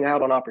missing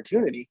out on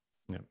opportunity.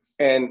 Yeah.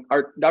 And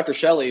our Dr.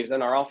 Shelley is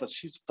in our office.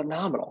 She's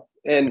phenomenal.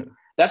 And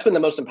that's been the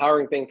most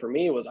empowering thing for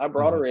me was I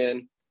brought her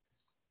in.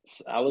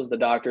 I was the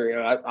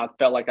doctor. I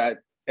felt like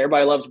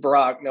everybody loves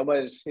Brock.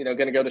 Nobody's, going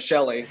to go to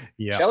Shelley.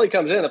 Yeah. Shelley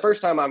comes in the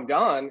first time I'm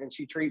gone and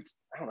she treats,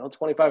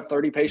 25,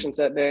 30 patients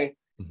that day.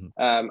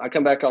 I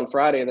come back on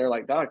Friday and they're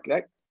like, Doc,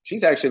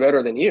 she's actually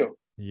better than you.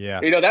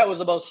 Yeah. That was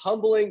the most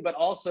humbling, but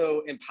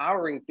also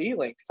empowering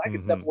feeling because I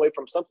could step away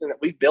from something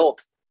that we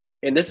built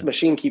and this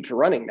machine keeps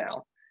running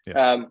now.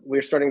 Yeah.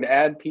 We're starting to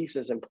add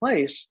pieces in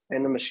place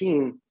and the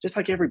machine, just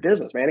like every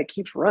business, man, it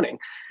keeps running.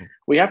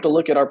 We have to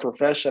look at our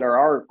profession or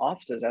our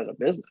offices as a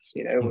business.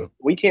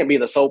 We can't be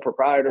the sole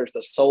proprietors,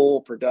 the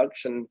sole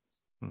production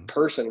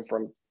person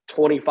from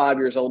 25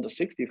 years old to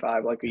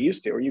 65 like we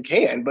used to, or you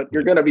can, but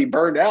you're going to be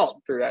burned out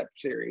through that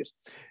series.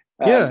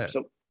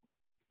 So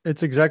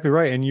it's exactly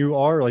right. And you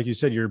are, like you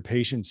said, you're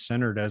patient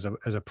centered as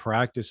a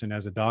practice and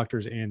as a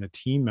doctors and the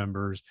team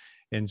members.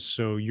 And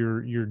so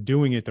you're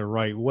doing it the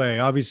right way.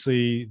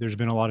 Obviously there's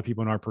been a lot of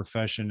people in our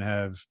profession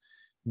have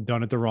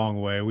done it the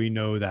wrong way. We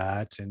know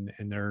that. And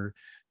they're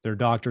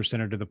doctor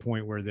centered to the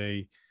point where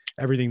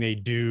everything they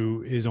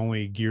do is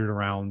only geared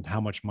around how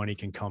much money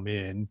can come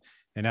in.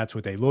 And that's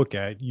what they look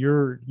at.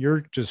 You're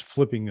just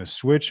flipping the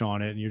switch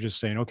on it. And you're just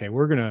saying, okay,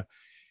 we're going to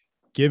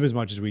give as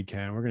much as we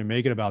can. We're going to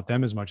make it about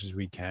them as much as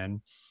we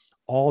can.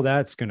 All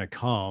that's going to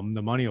come.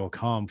 The money will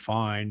come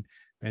fine.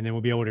 And then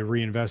we'll be able to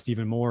reinvest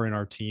even more in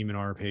our team and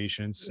our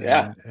patients.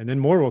 And then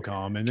more will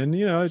come. And then,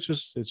 it's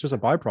just a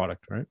byproduct,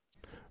 right?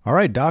 All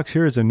right, docs,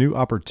 here is a new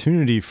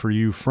opportunity for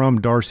you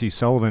from Darcy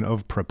Sullivan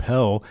of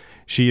Propel.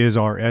 She is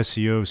our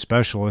SEO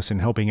specialist in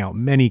helping out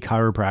many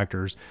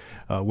chiropractors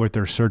with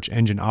their search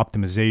engine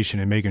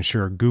optimization and making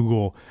sure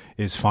Google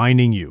is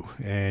finding you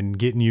and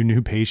getting you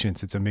new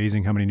patients. It's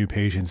amazing how many new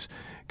patients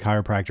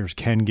chiropractors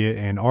can get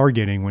and are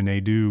getting when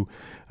they do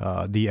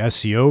the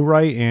SEO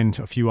right and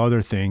a few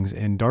other things.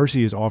 And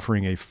Darcy is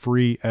offering a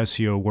free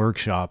SEO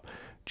workshop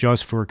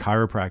just for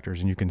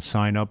chiropractors, and you can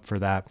sign up for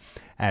that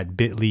at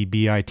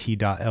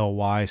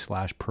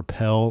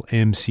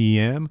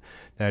bit.ly/propelmcm.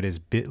 That is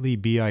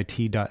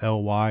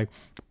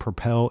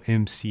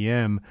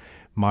bit.ly/propelmcm,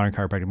 Modern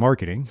Chiropractic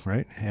Marketing,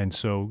 right? And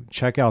so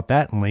check out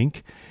that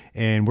link,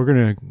 and we're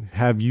going to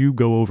have you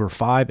go over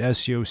 5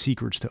 SEO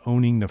secrets to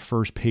owning the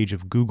first page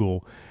of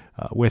Google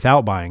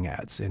without buying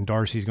ads. And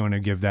Darcy's going to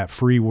give that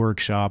free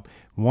workshop,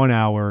 1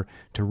 hour,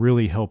 to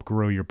really help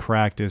grow your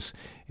practice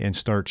and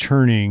start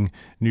churning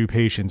new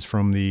patients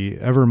from the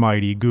ever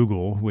mighty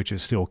Google, which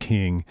is still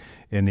king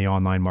in the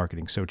online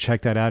marketing. So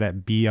check that out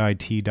at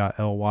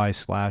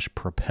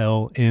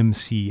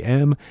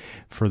bit.ly/propelmcm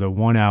for the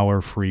 1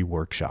 hour free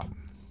workshop.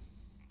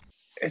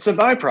 It's a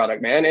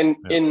byproduct, man.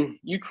 And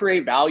you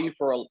create value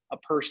for a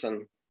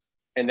person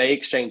and they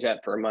exchange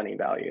that for money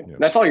value. Yeah.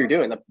 That's all you're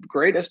doing. The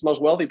greatest, most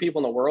wealthy people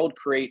in the world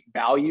create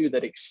value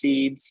that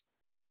exceeds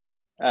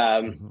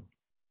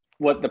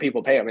what the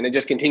people pay them, and it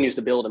just continues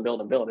to build and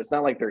build and build. It's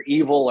not like they're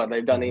evil or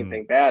they've done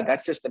anything bad.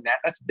 That's just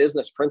that's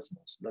business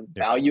principles. The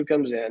value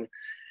comes in,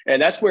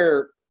 and that's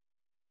where,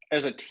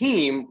 as a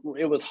team,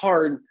 it was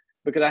hard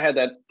because I had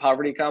that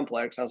poverty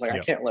complex. I was like, I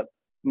can't let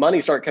money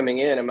start coming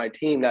in and my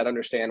team not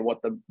understand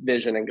what the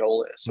vision and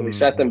goal is. So we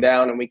set them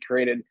down and we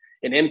created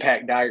an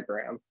impact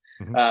diagram.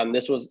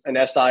 This was an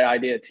SI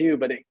idea too,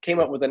 but it came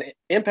up with an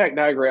impact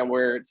diagram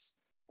where it's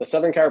the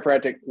Southern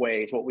Chiropractic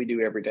way is what we do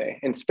every day.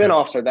 And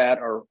spinoffs are that,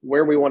 or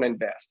where we want to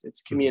invest.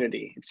 It's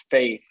community, it's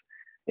faith,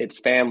 it's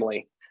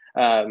family.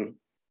 And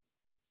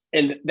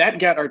that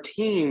got our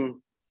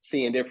team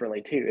seeing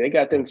differently too. They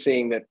got them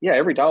seeing that,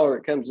 every dollar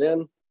that comes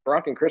in,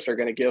 Brock and Chris are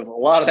going to give a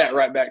lot of that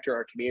right back to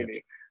our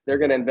community. They're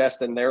going to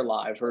invest in their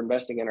lives. We're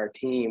investing in our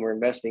team. We're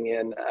investing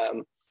in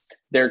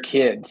their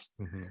kids.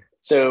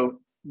 So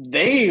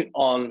they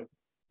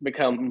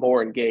become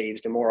more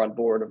engaged and more on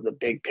board of the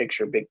big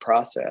picture, big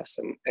process.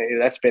 And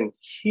that's been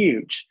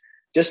huge.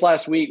 Just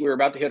last week, we were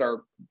about to hit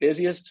our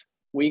busiest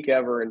week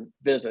ever in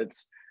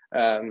visits,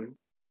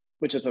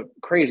 which is a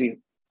crazy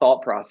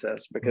thought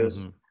process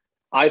because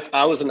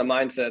I was in the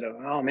mindset of,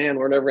 oh man,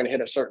 we're never going to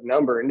hit a certain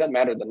number. It doesn't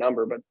matter the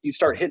number, but you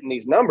start hitting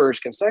these numbers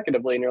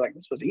consecutively and you're like,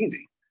 this was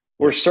easy.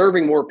 We're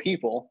serving more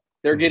people.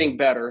 They're getting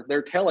better.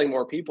 They're telling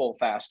more people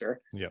faster.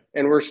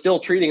 And we're still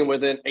treating them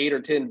within 8 or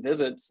 10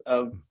 visits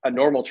of a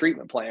normal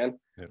treatment plan.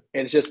 And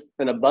it's just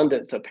an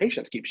abundance of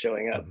patients keep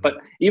showing up. But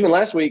even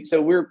last week,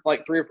 so we're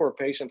like 3 or 4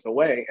 patients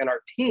away, and our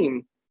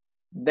team,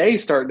 they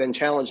start then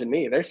challenging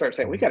me. They start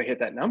saying, we got to hit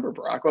that number,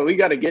 Brock. Well, we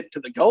got to get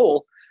to the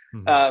goal.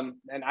 And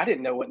I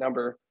didn't know what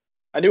number.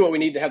 I knew what we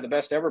need to have the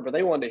best ever, but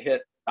they wanted to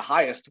hit the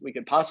highest we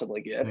could possibly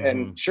get.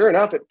 And sure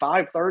enough, at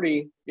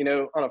 5:30,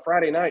 on a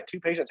Friday night, 2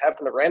 patients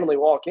happened to randomly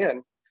walk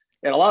in.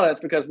 And a lot of that's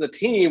because the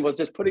team was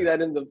just putting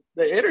that in the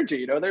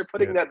energy, they're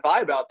putting that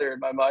vibe out there in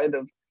my mind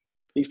of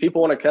these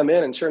people want to come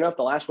in. And sure enough,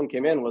 the last one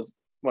came in was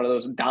one of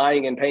those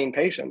dying and pain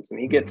patients. And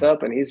he gets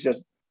up and he's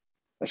just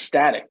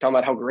ecstatic, talking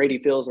about how great he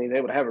feels and he's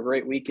able to have a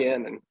great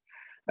weekend. And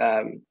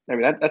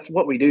that's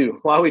what we do.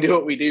 Why we do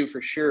what we do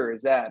for sure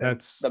is that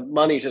the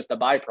money's just a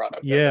byproduct.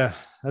 Yeah,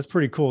 that's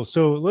pretty cool.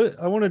 So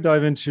I want to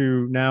dive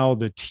into now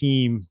the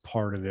team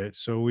part of it.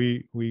 So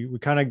we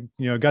kind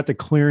of, got the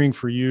clearing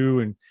for you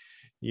and,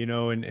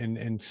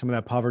 and some of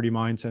that poverty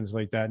mindset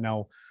like that.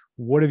 Now,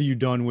 what have you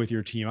done with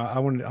your team? I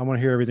want to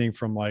hear everything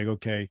from like,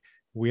 okay,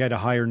 we had to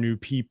hire new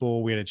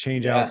people. We had to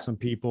change out some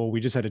people. We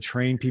just had to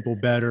train people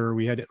better.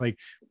 We had to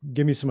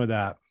give me some of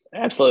that.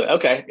 Absolutely.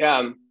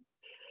 Okay.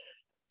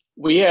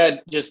 We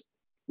had just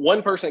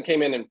one person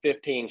came in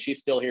 15. She's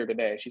still here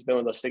today. She's been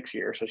with us 6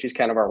 years. So she's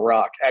kind of our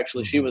rock.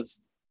 Actually,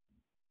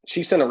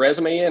 she sent a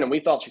resume in and we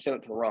thought she sent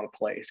it to the wrong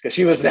place because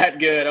she was that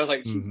good. I was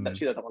like,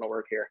 she doesn't want to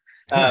work here.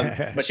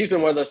 But she's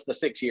been with us the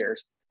 6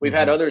 years. We've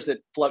had others that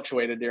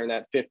fluctuated during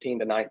that 15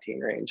 to 19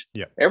 range.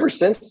 Ever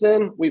since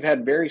then, we've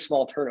had very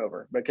small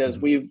turnover because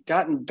we've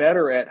gotten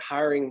better at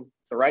hiring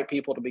the right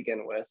people to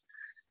begin with.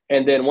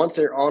 And then once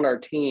they're on our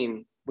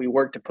team, we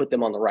work to put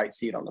them on the right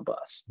seat on the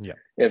bus.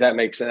 If that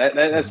makes sense.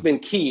 That's been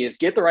key, is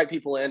get the right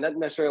people in. That doesn't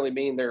necessarily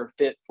mean they're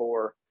fit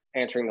for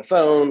answering the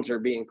phones or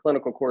being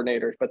clinical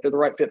coordinators, but they're the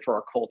right fit for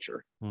our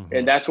culture.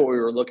 And that's what we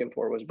were looking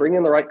for, was bring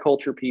in the right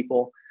culture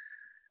people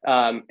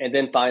and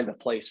then find the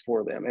place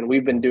for them. And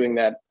we've been doing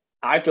that,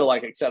 I feel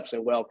like,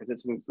 exceptionally well because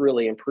it's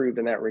really improved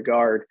in that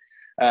regard,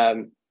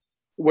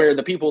 where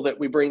the people that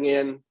we bring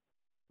in,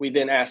 we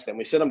then ask them,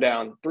 we sit them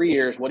down, 3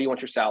 years, what do you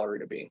want your salary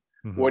to be?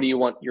 What do you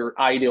want your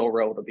ideal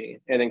role to be?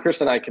 And then Chris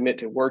and I commit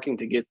to working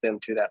to get them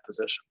to that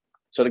position.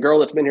 So the girl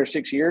that's been here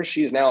 6 years,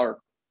 she is now our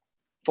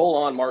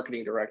full-on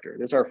marketing director.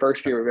 This is our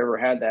first year we've ever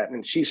had that.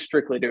 And she's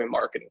strictly doing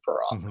marketing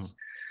for our office.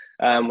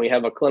 We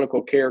have a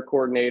clinical care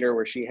coordinator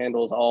where she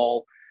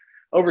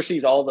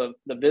oversees all the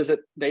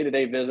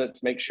day-to-day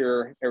visits, make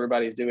sure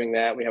everybody's doing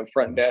that. We have a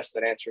front desk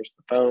that answers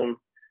the phone.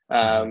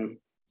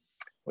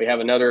 We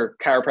have another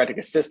chiropractic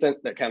assistant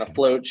that kind of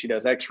floats. She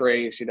does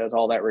x-rays. She does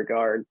all that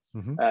regard.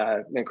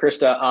 And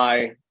Krista,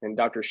 I, and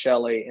Dr.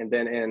 Shelley. And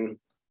then in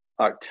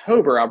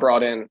October, I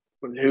brought in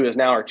who is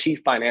now our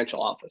chief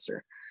financial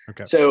officer.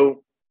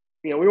 So,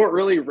 we weren't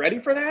really ready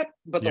for that,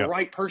 but the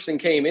right person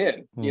came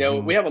in.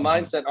 We have a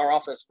mindset in our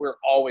office, we're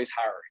always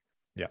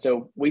hiring.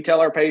 So we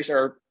tell our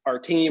patient, our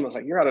team, I was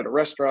like, you're out at a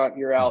restaurant,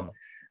 you're out,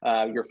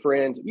 your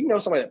friends,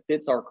 somebody that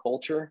fits our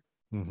culture,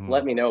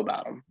 let me know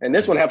about them. And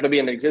this one happened to be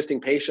an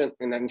existing patient.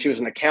 And then she was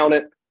an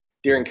accountant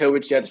during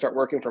COVID. She had to start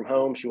working from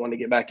home. She wanted to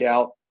get back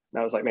out. And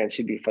I was like, man,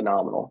 she'd be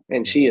phenomenal.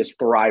 And she is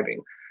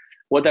thriving.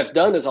 What that's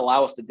done is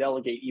allow us to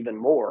delegate even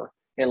more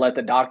and let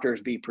the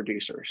doctors be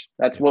producers.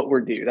 That's what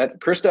we're doing. That's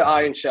Krista,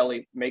 I, and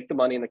Shelley make the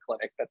money in the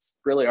clinic. That's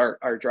really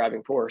our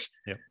driving force.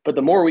 But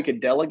the more we could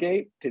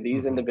delegate to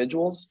these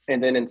individuals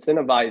and then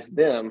incentivize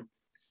them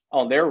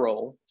on their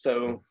role.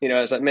 So,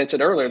 as I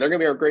mentioned earlier, they're going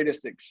to be our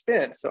greatest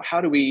expense. So how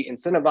do we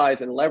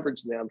incentivize and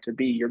leverage them to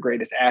be your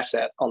greatest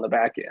asset on the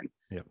back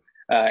end?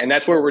 And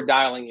that's where we're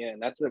dialing in.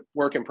 That's a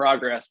work in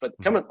progress, but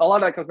a lot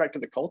of that comes back to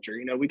the culture.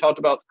 We talked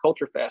about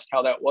Culture Fest,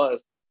 how that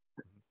was.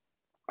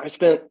 I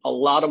spent a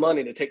lot of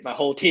money to take my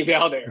whole team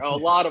out there, a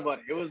lot of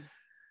money. It was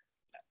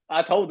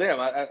I told them,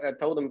 I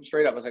told them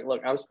straight up, I was like,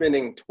 look, I'm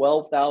spending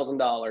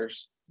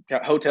 $12,000 to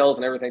hotels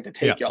and everything to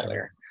take y'all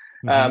there.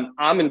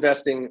 I'm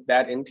investing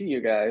that into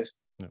you guys,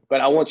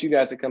 but I want you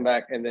guys to come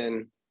back and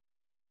then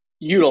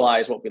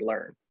utilize what we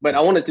learned. But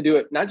I wanted to do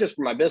it not just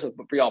for my business,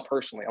 but for y'all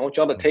personally. I want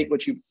y'all to take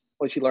what you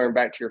learn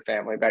back to your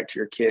family, back to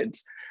your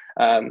kids.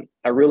 I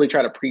really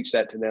try to preach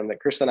that to them, that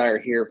Chris and I are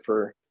here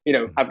for,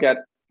 I've got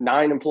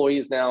 9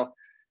 employees now,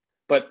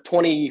 but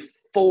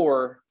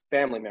 24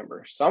 family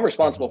members. So I'm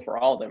responsible for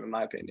all of them, in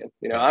my opinion.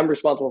 I'm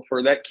responsible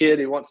for that kid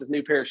who wants his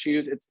new pair of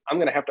shoes. I'm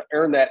going to have to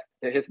earn that.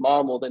 His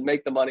mom will then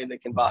make the money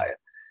that can buy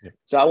it.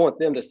 So I want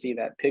them to see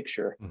that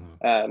picture.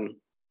 And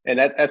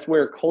that's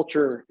where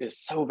culture is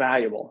so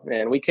valuable.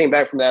 And we came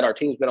back from that. Our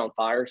team's been on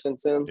fire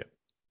since then.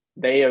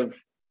 They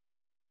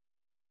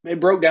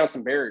broke down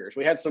some barriers.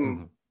 We had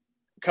a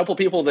couple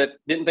people that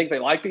didn't think they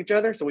liked each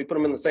other. So we put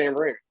them in the same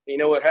ring. You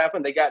know what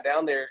happened? They got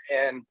down there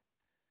and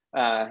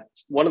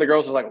one of the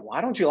girls was like,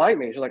 why don't you like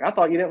me? She's like, I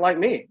thought you didn't like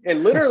me.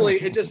 And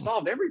literally it just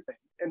solved everything.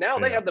 And now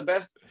they have the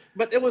best,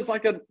 but it was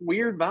like a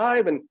weird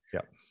vibe. And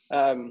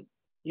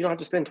you don't have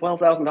to spend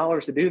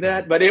 $12,000 to do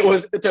that. But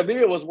to me,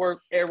 it was worth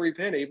every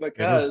penny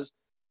because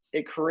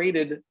it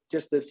created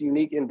just this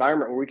unique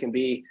environment where we can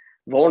be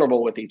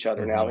vulnerable with each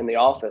other now in the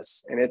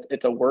office. And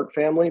it's a work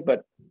family,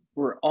 but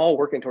we're all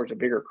working towards a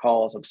bigger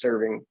cause of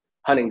serving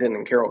Huntington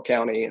and Carroll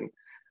County and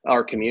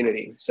our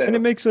community. So, and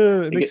it makes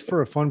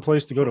for a fun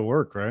place to go to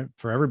work, right?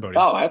 For everybody.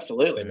 Oh,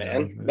 absolutely,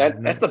 man.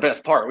 That's the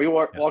best part. We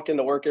walk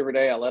into work every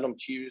day. I let them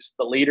choose.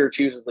 The leader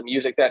chooses the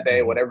music that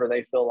day, whatever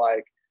they feel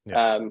like.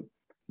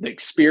 The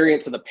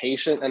experience of the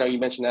patient. I know you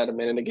mentioned that a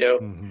minute ago.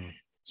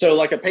 So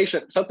like a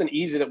patient, something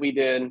easy that we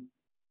did,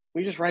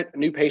 we just write a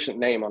new patient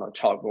name on a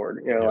chalkboard,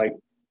 like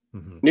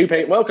new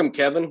patient, welcome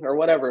Kevin, or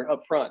whatever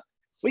up front.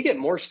 We get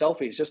more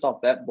selfies just off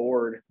that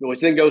board,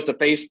 which then goes to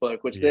Facebook,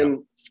 which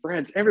then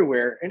spreads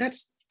everywhere. And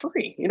that's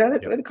free.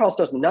 That costs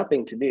us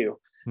nothing to do.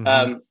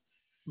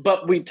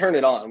 But we turn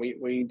it on.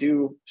 We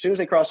do, as soon as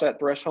they cross that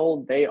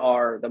threshold, they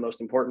are the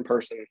most important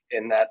person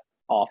in that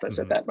office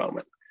at that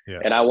moment.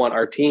 And I want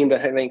our team to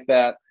think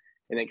that.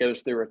 And it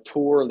goes through a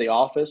tour of the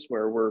office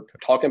where we're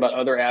talking about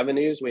other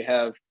avenues. We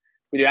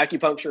do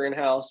acupuncture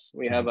in-house.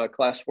 We have a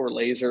class 4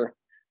 laser.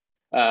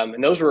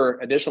 And those were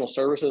additional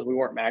services we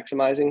weren't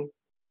maximizing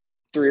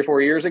 3 or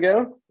 4 years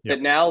ago.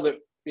 But now that,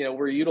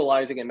 we're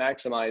utilizing and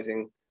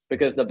maximizing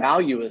because the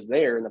value is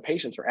there and the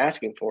patients are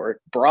asking for it.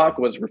 Brock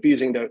was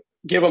refusing to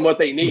give them what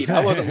they need.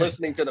 I wasn't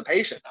listening to the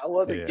patient. I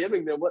wasn't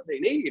giving them what they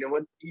need. And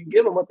when you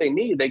give them what they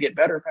need, they get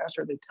better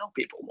faster. They tell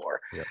people more.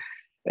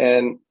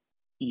 And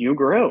you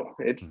grow.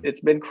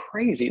 It's been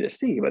crazy to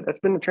see, but that's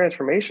been the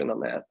transformation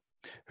on that.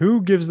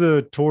 Who gives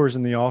the tours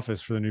in the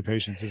office for the new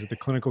patients? Is it the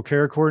clinical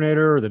care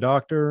coordinator or the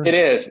doctor? It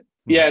is.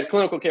 Yeah,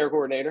 clinical care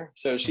coordinator.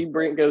 So she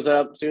goes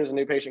up as soon as a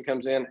new patient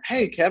comes in.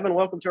 Hey, Kevin,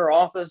 welcome to our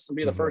office. I'll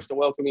be the first to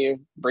welcome you.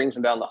 Brings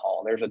them down the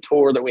hall. There's a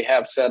tour that we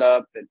have set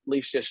up that at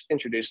least just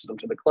introduces them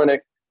to the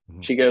clinic.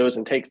 She goes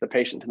and takes the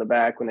patient to the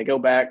back. When they go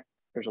back,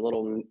 there's a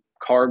little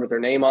card with their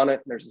name on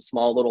it. There's a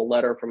small little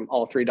letter from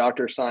all 3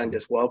 doctors signed,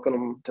 just welcome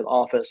them to the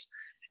office,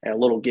 and a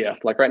little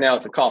gift. Like right now,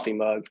 it's a coffee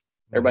mug.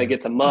 Everybody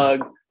gets a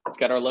mug. It's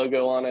got our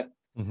logo on it.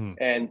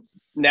 And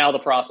now the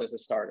process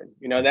has started.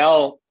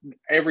 Now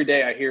every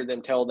day I hear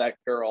them tell that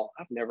girl,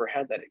 I've never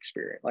had that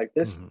experience like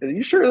this. Are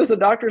you sure this is a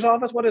doctor's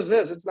office? What is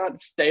this? It's not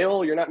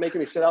stale. You're not making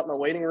me sit out in the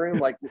waiting room.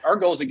 Like our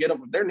goal is to get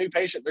them. If they're a new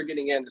patient, they're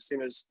getting in as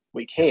soon as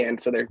we can.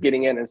 So they're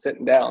getting in and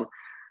sitting down.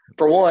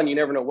 For one, you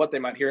never know what they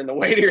might hear in the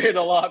waiting or in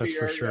the lobby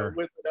or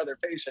with another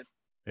patient.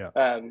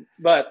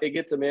 But it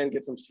gets them in,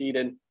 gets them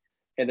seated,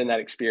 and then that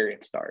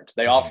experience starts.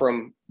 They offer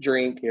them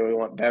drink. We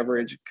want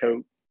beverage,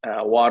 Coke,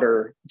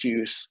 water,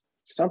 juice,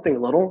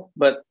 something little,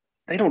 but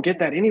they don't get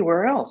that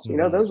anywhere else.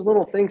 Those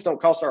little things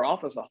don't cost our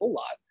office a whole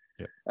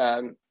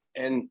lot.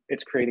 And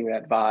it's creating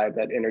that vibe,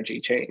 that energy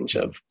change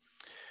of.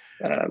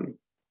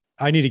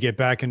 I need to get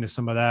back into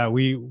some of that.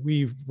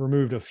 We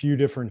removed a few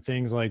different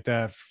things like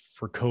that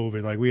for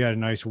COVID. Like we had a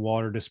nice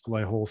water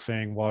display, whole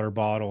thing, water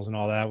bottles and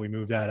all that. We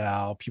moved that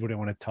out. People didn't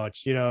want to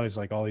touch, it's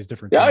like all these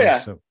different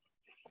things. So,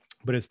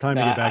 but it's time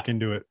to get back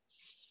into it.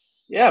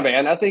 Yeah,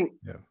 man. I think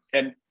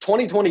in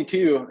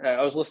 2022,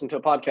 I was listening to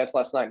a podcast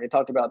last night. And they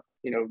talked about,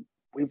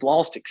 we've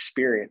lost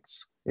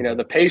experience,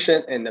 the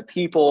patient and the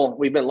people.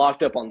 We've been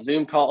locked up on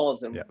Zoom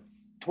calls, and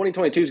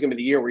 2022 is going to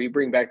be the year where you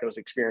bring back those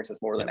experiences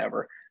more than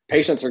ever.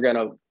 Patients are going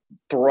to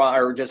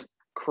thrive or just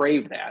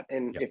crave that.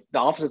 And if the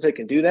offices that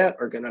can do that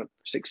are going to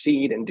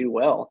succeed and do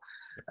well,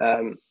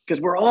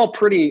 because we're all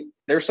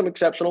there's some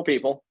exceptional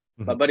people.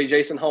 My buddy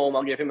Jason Holm,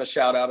 I'll give him a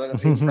shout out. I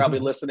don't know if he's probably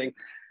listening.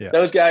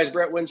 Those guys,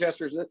 Brett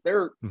Winchester's,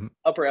 they're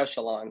upper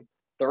echelon.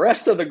 The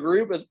rest of the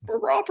group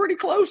we're all pretty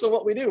close on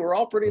what we do. We're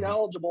all pretty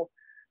knowledgeable.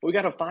 But we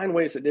got to find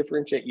ways to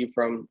differentiate you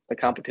from the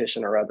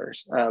competition or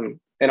others.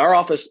 In our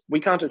office,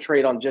 we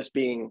concentrate on just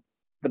being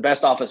the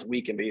best office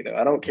we can be, though.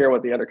 I don't care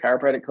what the other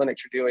chiropractic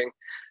clinics are doing.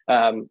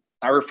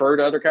 I refer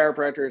to other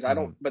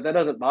chiropractors. But that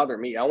doesn't bother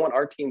me. I want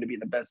our team to be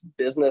the best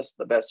business,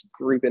 the best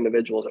group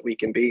individuals that we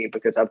can be,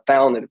 because I've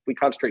found that if we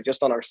concentrate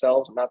just on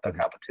ourselves and not the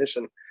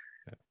competition,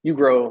 you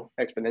grow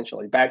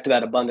exponentially. Back to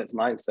that abundance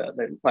mindset,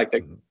 like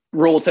the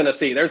rural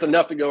Tennessee, there's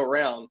enough to go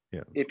around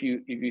if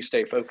you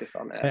stay focused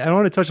on that. I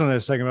want to touch on that in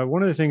a second, but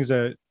one of the things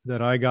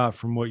that I got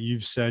from what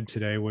you've said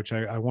today, which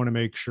I want to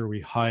make sure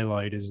we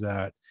highlight, is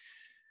that,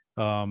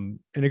 and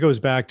it goes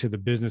back to the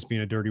business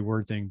being a dirty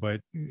word thing,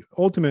 but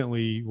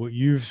ultimately what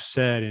you've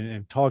said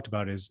and talked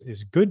about is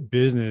good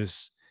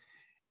business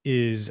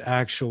is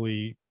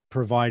actually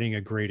providing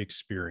a great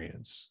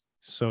experience.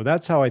 So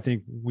that's how I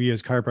think we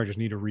as chiropractors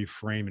need to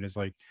reframe it. Is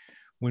like,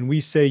 when we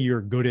say you're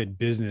good at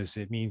business,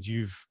 it means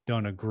you've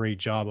done a great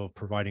job of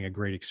providing a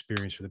great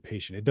experience for the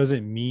patient. It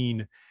doesn't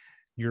mean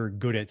you're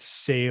good at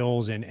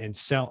sales and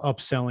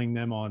upselling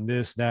them on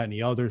this, that, and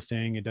the other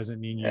thing. It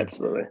doesn't mean you've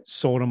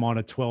sold them on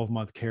a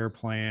 12-month care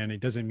plan. It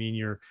doesn't mean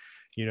you're,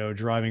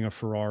 driving a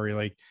Ferrari.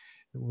 Like,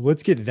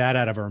 let's get that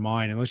out of our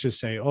mind. And let's just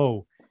say,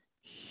 oh,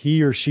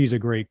 he or she's a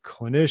great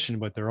clinician,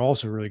 but they're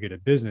also really good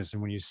at business.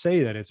 And when you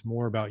say that, it's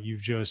more about you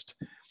just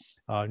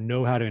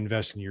know how to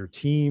invest in your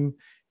team.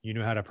 You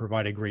know how to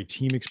provide a great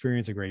team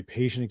experience, a great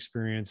patient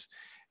experience.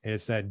 And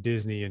it's that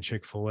Disney and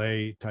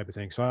Chick-fil-A type of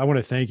thing. So I want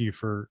to thank you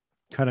for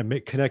kind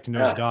of connecting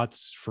those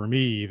dots for me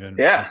even.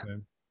 Yeah.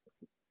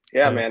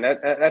 Yeah, so, man,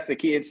 that's the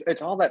key.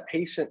 It's all that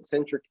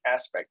patient-centric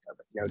aspect of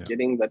it,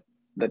 getting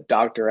the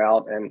doctor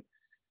out and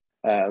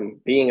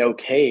being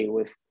okay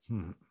with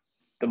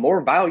the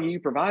more value you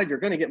provide, you're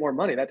going to get more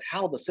money. That's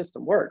how the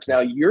system works. Now,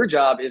 your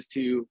job is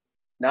to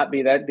not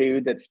be that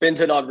dude that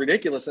spends it on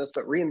ridiculousness,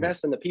 but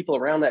reinvest in the people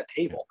around that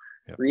table,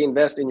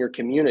 reinvest in your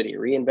community,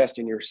 reinvest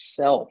in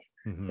yourself.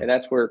 And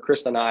that's where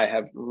Krista and I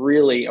have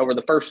really, over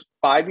the first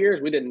 5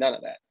 years, we did none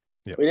of that.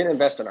 We didn't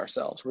invest in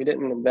ourselves. We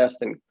didn't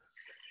invest in,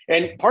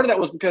 and part of that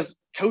was because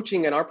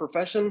coaching in our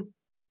profession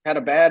had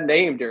a bad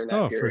name during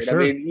that period.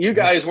 Sure. I mean, you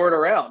guys weren't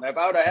around. If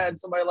I would have had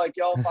somebody like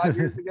y'all 5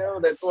 years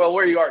ago,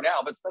 where you are now,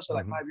 but especially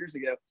like 5 years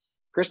ago,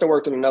 Krista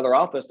worked in another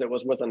office that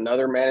was with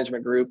another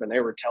management group, and they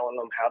were telling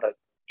them how to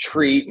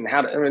treat and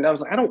how to, I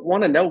was like, I don't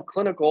want to know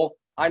clinical.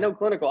 I know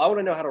clinical. I want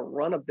to know how to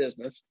run a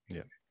business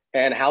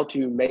and how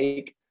to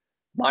make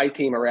my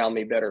team around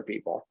me better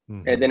people.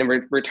 And then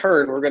in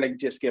return, we're going to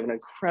just give an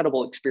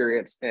incredible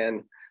experience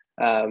and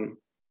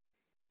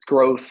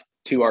growth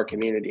to our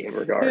community in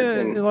regard.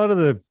 And a lot of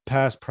the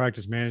past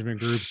practice management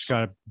groups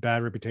got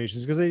bad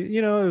reputations because they,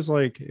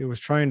 it was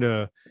trying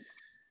to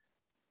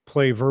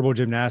play verbal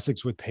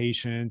gymnastics with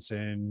patients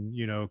and,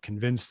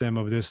 convince them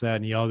of this, that,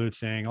 and the other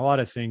thing. A lot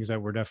of things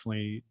that were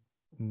definitely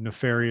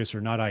nefarious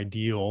or not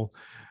ideal.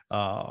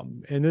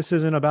 And this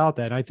isn't about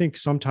that. I think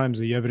sometimes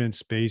the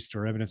evidence-based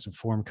or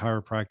evidence-informed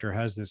chiropractor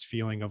has this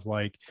feeling of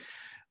like,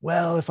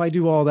 well, if I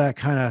do all that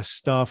kind of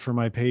stuff for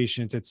my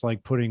patients, it's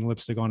like putting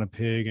lipstick on a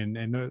pig.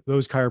 And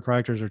those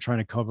chiropractors are trying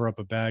to cover up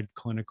a bad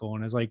clinical.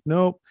 And it's like,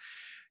 nope,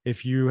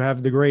 if you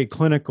have the great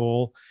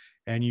clinical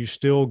and you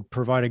still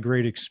provide a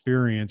great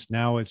experience,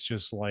 now it's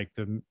just like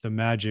the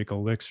magic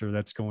elixir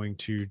that's going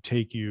to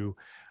take you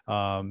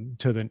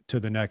to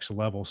the next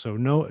level. So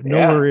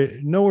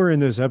nowhere in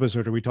this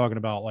episode are we talking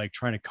about like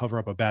trying to cover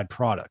up a bad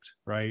product,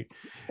 right?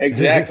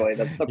 Exactly.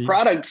 The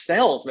product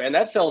sells, man.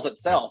 That sells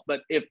itself.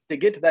 But if to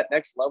get to that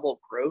next level of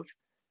growth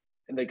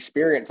and the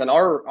experience on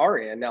our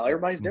end, now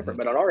everybody's different,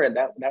 but on our end,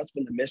 that's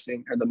been the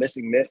missing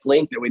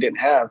link that we didn't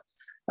have.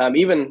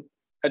 Even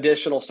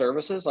additional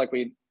services like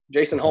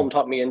Jason Holm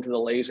taught me into the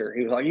laser.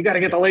 He was like, you got to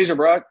get the laser,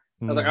 Brock.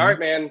 I was like, all right,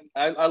 man,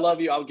 I love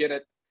you. I'll get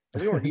it.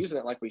 And we weren't using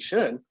it like we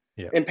should.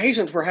 And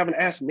patients were having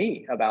to ask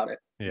me about it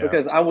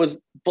because I was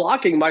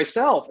blocking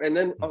myself. And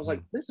then I was like,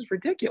 this is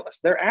ridiculous.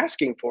 They're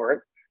asking for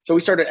it. So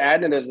we started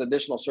adding it as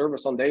additional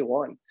service on day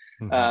one.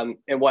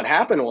 And what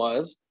happened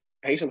was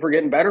patients were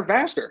getting better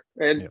faster.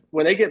 And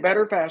when they get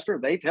better faster,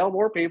 they tell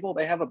more people,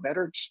 they have a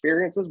better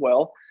experience as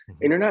well.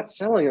 And you're not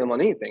selling them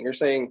on anything. You're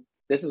saying,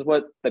 this is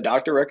what the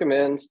doctor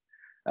recommends.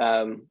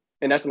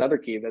 And that's another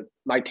key, that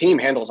my team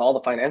handles all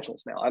the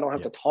financials now. I don't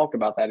have to talk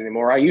about that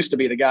anymore. I used to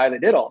be the guy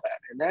that did all that.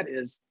 And that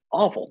is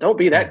awful. Don't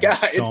be that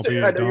guy.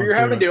 You're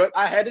having to do it.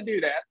 I had to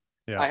do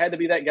that. I had to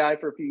be that guy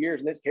for a few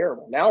years, and it's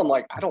terrible. Now I'm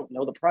like, I don't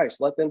know the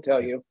price. Let them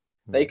tell you.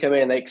 They come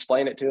in, they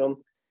explain it to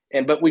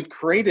them. But we've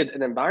created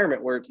an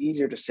environment where it's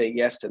easier to say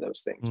yes to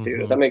those things too.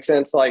 Does that make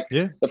sense? Like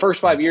the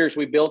first 5 years,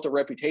 we built a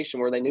reputation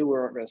where they knew we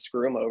weren't going to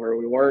screw them over.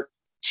 We weren't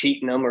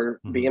cheating them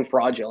or being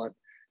fraudulent.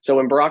 So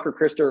when Brock or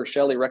Krista or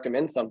Shelly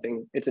recommend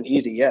something, it's an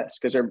easy yes,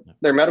 because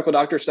their medical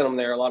doctor sent them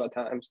there a lot of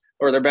times,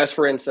 or their best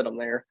friend sent them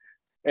there.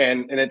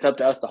 And it's up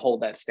to us to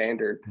hold that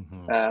standard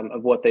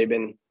of what they've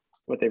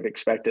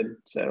expected.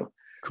 So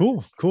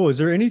cool. Is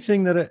there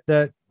anything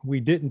that we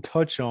didn't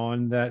touch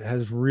on that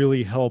has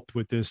really helped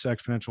with this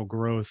exponential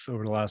growth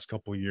over the last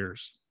couple of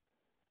years?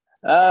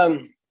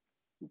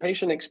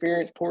 Patient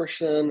experience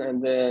portion,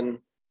 and then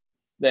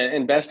the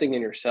investing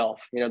in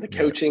yourself, the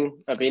coaching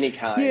of any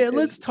kind.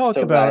 Let's talk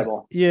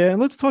about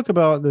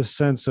the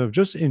sense of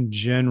just in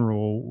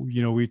general,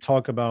 we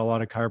talk about a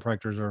lot of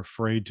chiropractors are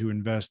afraid to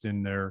invest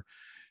in their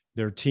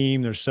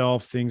team, their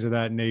self, things of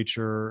that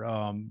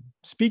nature.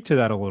 Speak to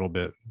that a little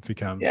bit if you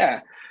can.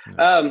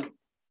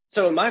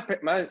 So in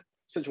my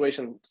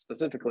situation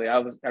specifically,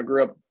 I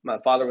grew up, my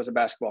father was a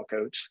basketball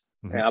coach,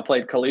 Mm-hmm. and I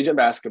played collegiate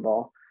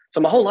basketball.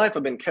 So my whole life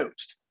I've been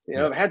coached.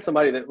 I've had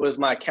somebody that was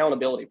my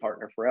accountability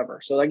partner forever.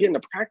 So I get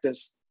into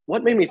practice.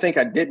 What made me think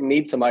I didn't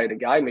need somebody to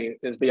guide me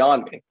is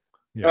beyond me.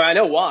 Yeah. Or I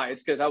know why.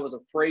 It's because I was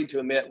afraid to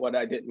admit what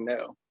I didn't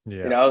know.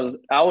 Yeah.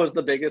 I was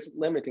the biggest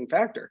limiting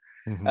factor.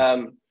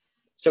 Mm-hmm.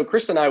 So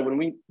Chris and I,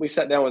 when we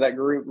sat down with that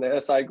group, the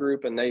SI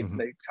group, and they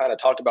kind of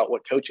talked about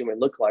what coaching would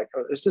look like,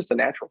 it's just a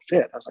natural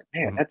fit. I was like,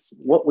 man, that's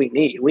what we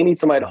need. We need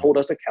somebody to hold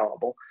us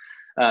accountable,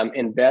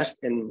 invest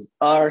in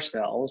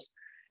ourselves,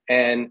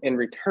 and in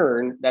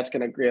return, that's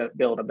going to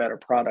build a better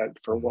product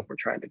for what we're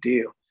trying to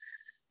do.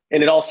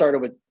 And it all started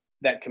with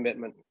that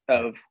commitment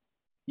of,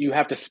 you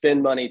have to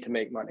spend money to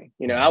make money.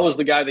 I was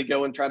the guy that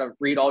go and try to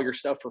read all your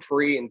stuff for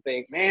free and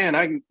think, man,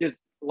 I can just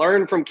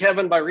learn from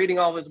Kevin by reading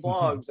all of his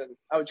blogs, and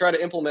I would try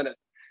to implement it.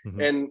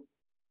 And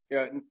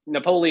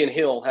Napoleon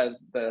Hill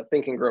has the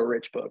Think and Grow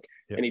Rich book,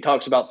 and he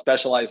talks about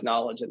specialized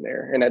knowledge in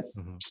there. And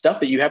it's stuff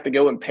that you have to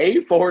go and pay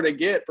for to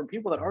get from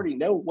people that already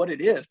know what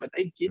it is, but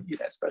they give you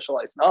that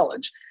specialized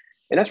knowledge.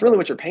 And that's really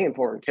what you're paying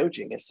for in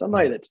coaching, is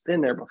somebody that's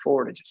been there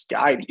before to just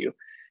guide you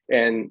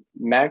and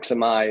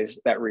maximize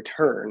that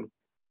return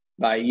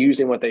by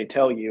using what they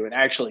tell you and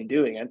actually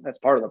doing it. That's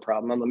part of the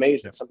problem. I'm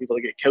amazed at some people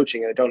that get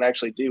coaching and don't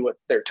actually do what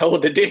they're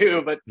told to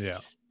do, but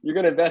you're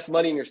going to invest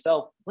money in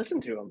yourself. Listen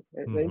to them.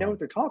 They know what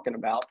they're talking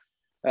about.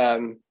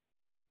 And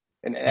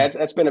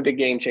that's been a big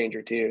game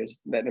changer too,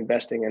 is that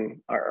investing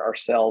in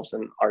ourselves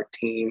and our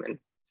team,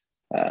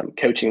 and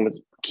coaching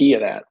was key to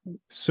that.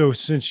 So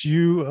since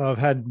you have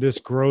had this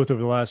growth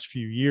over the last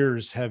few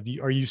years,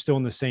 are you still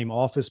in the same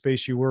office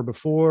space you were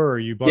before? Are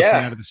you busting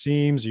out of the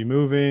seams? Are you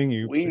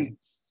moving?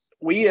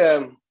 We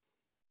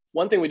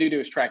one thing we do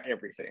is track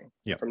everything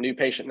from new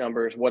patient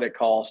numbers, what it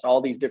costs,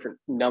 all these different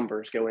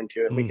numbers go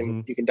into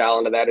it. You can dial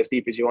into that as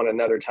deep as you want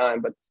another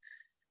time, but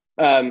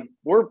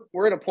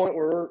we're at a point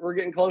where we're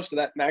getting close to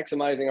that,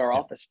 maximizing our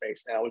office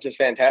space now, which is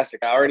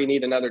fantastic. I already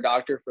need another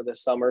doctor for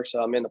this summer,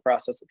 so I'm in the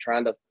process of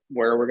trying to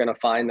where we're going to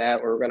find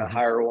that, where we're going to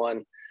hire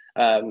one.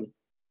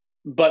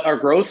 But our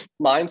growth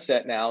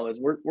mindset now is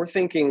we're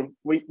thinking.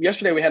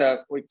 Yesterday we had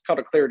it's called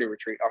a clarity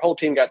retreat. Our whole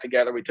team got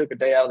together. We took a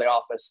day out of the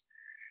office,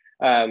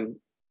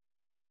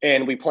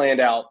 and we planned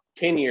out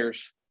 10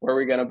 years where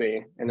we're going to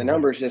be, and the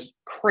number is just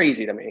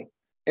crazy to me.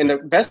 And the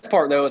best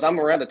part, though, is I'm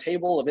around a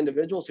table of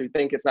individuals who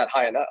think it's not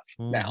high enough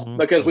now,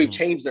 because we've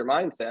changed their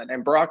mindset.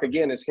 And Brock,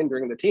 again, is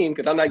hindering the team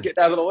because I'm not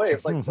getting out of the way.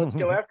 It's like, let's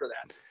go after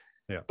that.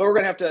 But we're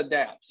going to have to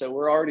adapt. So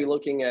we're already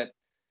looking at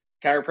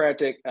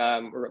chiropractic.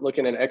 We're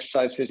looking at an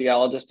exercise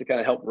physiologist to kind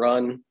of help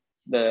run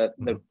the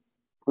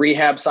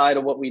rehab side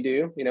of what we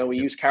do. We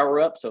use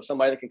Cower Up. So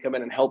somebody that can come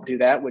in and help do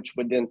that, which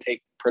would then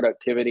take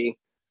productivity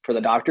for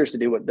the doctors to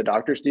do what the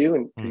doctors do.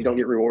 And you don't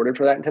get rewarded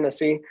for that in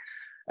Tennessee.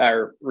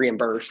 Or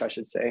reimbursed, I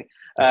should say.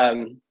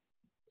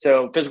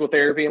 So physical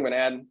therapy, we're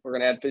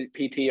going to add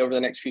PT over the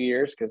next few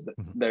years, because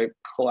the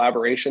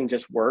collaboration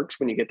just works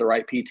when you get the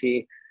right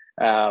PT.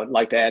 I'd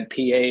like to add PA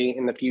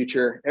in the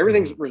future.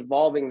 Everything's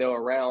revolving though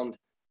around,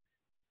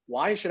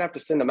 why should I have to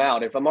send them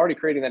out if I'm already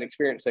creating that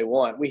experience they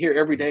want? We hear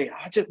every day,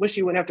 I just wish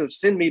you wouldn't have to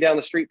send me down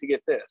the street to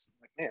get this.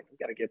 Like, man, we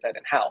got to get that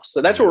in house.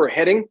 So that's where we're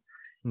heading.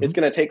 It's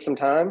going to take some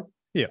time,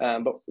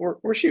 but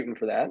we're shooting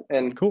for that.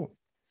 And cool.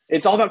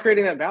 It's all about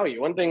creating that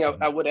value. One thing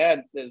I would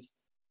add is,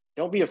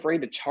 don't be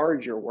afraid to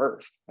charge your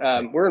worth.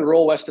 We're in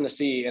rural West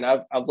Tennessee, and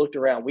I've looked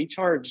around. We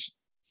charge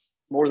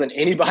more than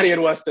anybody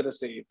in West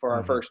Tennessee for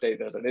our first day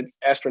visit. It's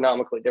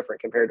astronomically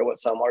different compared to what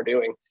some are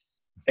doing.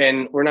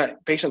 And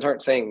patients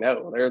aren't saying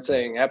no. They're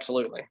saying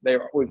absolutely.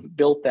 We've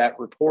built that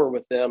rapport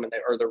with them, and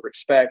the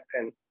respect,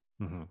 and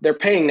they're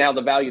paying now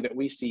the value that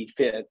we see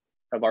fit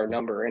of our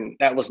number. And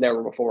that was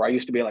never before. I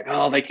used to be like,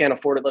 oh, they can't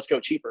afford it, let's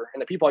go cheaper.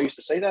 And the people I used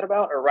to say that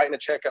about are writing a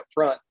check up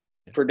front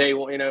for day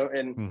one,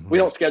 and we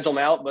don't schedule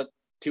them out, but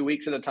 2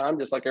 weeks at a time,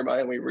 just like everybody.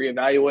 And we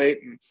reevaluate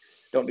and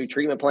don't do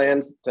treatment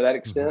plans to that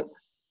extent,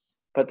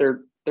 but they're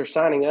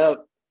signing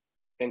up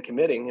and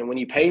committing. And when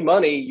you pay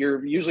money,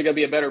 you're usually going to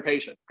be a better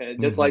patient.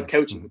 And just like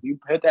coaching, if you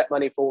put that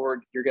money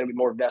forward, you're going to be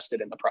more vested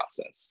in the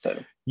process.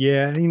 So,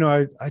 yeah.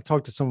 I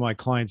talk to some of my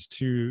clients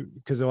too,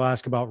 because they'll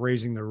ask about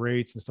raising the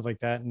rates and stuff like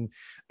that. And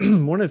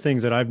one of the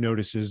things that I've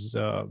noticed is,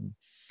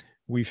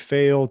 we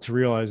fail to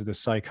realize the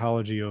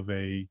psychology of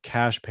a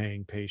cash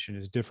paying patient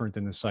is different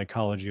than the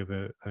psychology of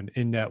an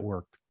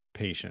in-network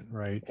patient,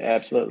 right?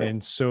 Absolutely.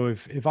 And so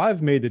if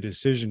I've made the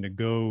decision to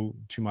go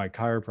to my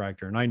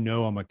chiropractor and I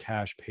know I'm a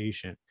cash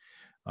patient,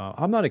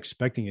 I'm not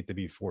expecting it to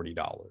be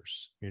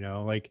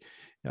 $40.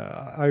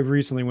 I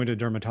recently went to a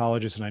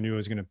dermatologist and I knew I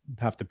was going to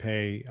have to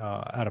pay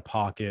out of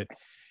pocket.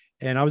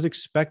 And I was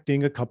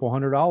expecting a couple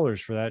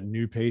 $100 for that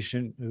new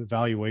patient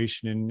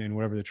evaluation and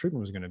whatever the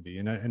treatment was going to be.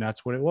 And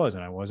that's what it was.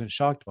 And I wasn't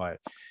shocked by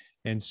it.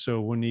 And so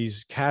when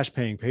these cash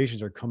paying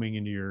patients are coming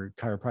into your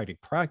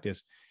chiropractic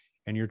practice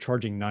and you're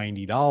charging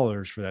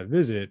 $90 for that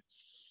visit,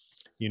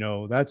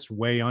 that's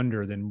way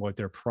under than what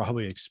they're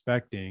probably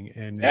expecting.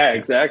 And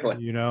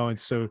exactly. And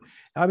so,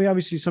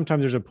 obviously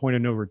sometimes there's a point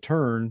of no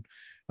return,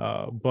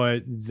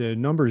 but the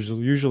numbers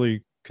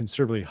usually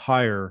considerably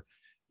higher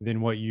than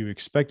what you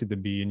expect it to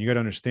be. And you got to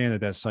understand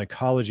that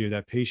psychology of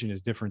that patient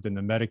is different than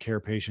the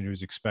Medicare patient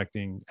who's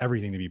expecting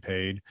everything to be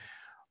paid,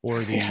 or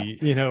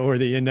the, or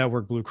the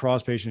in-network Blue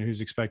Cross patient who's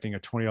expecting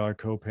a $20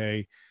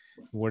 copay,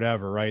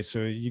 whatever. Right.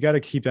 So you got to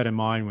keep that in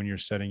mind when you're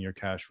setting your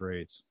cash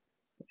rates.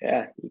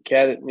 Yeah, you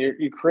can't.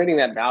 You're creating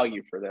that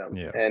value for them.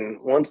 Yeah. And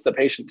once the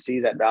patient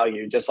sees that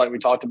value, just like we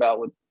talked about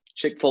with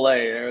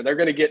Chick-fil-A, they're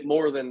going to get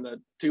more than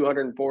the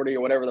 $240 or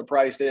whatever the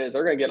price is.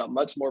 They're going to get a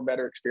much more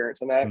better experience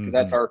than that, because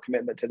that's our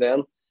commitment to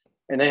them.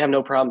 And they have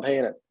no problem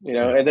paying it,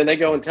 and then they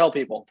go and tell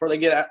people before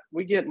they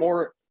we get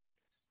more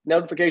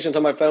notifications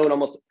on my phone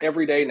almost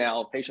every day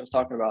now. Patients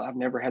talking about, I've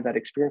never had that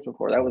experience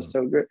before. That was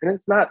so good. And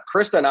it's not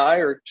Krista and I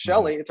or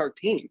Shelly, it's our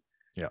team.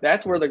 Yeah.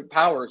 That's where the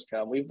powers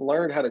come. We've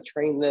learned how to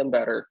train them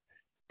better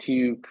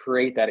to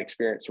create that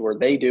experience where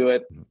they do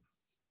it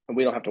and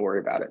we don't have to worry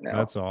about it now.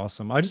 That's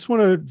awesome. I just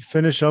want to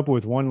finish up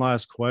with one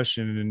last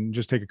question and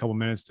just take a couple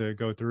minutes to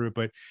go through it.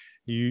 But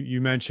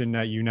you mentioned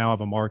that you now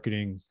have a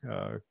marketing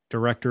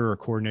director or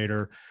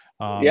coordinator.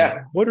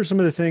 What are some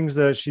of the things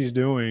that she's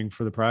doing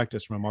for the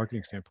practice from a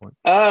marketing standpoint?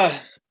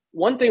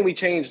 One thing we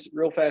changed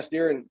real fast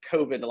during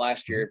COVID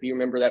last year, if you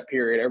remember that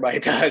period, everybody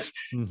does.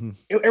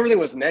 Everything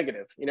was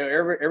negative.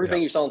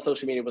 Everything you saw on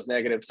social media was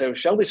negative. So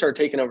Shelby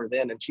started taking over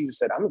then, and she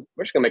said,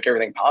 we're just going to make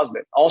everything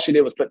positive. All she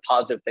did was put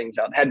positive things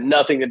out. It had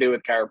nothing to do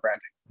with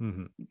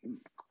chiropractic.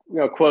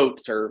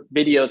 Quotes or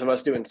videos of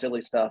us doing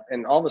silly stuff.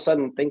 And all of a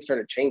sudden things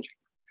started changing.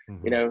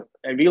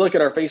 If you look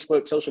at our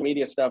Facebook, social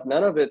media stuff,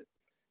 none of it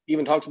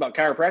even talks about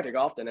chiropractic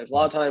often. It's a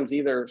lot of times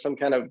either some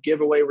kind of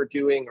giveaway we're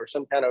doing or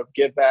some kind of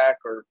give back,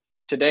 or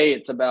today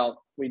it's about,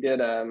 we did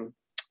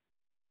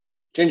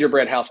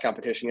gingerbread house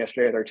competition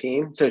yesterday with our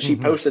team. So she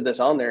posted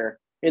this on there,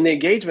 and the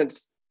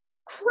engagement's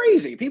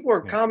crazy. People are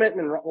commenting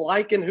and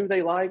liking who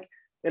they like,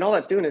 and all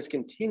that's doing is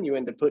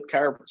continuing to put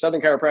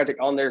Southern Chiropractic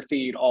on their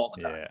feed all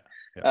the time.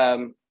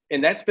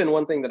 And that's been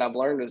one thing that I've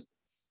learned is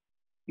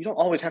you don't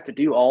always have to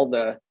do all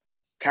the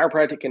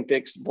chiropractic can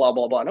fix blah,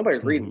 blah, blah.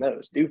 Nobody's reading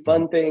those. Do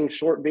fun things,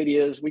 short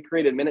videos. We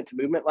created Minute to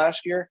Movement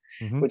last year,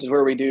 which is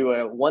where we do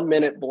a 1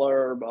 minute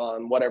blurb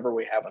on whatever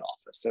we have in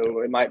office.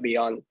 So it might be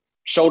on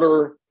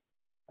shoulder,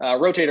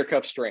 rotator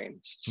cuff strain,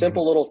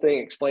 simple little thing,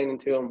 explaining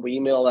to them. We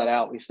email that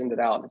out, we send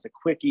it out. And it's a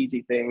quick,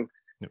 easy thing.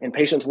 And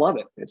patients love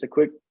it. It's a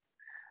quick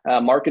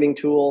marketing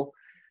tool.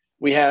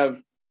 We have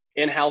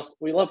in-house,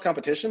 we love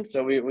competitions.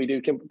 So we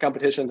do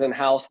competitions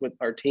in-house with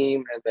our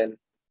team. And then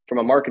from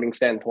a marketing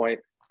standpoint,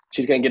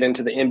 she's going to get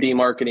into the MD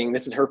marketing.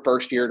 This is her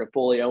first year to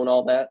fully own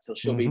all that. So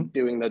she'll be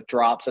doing the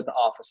drops at the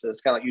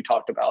offices, kind of like you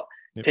talked about,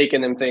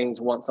 taking them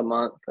things once a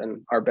month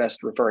and our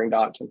best referring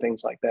docs and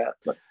things like that.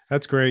 But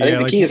that's great. I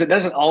think the key is it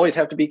doesn't always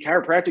have to be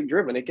chiropractic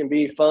driven. It can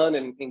be fun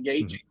and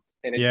engaging,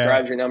 and it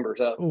drives your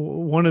numbers up.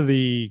 One of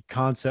the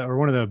concept or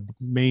one of the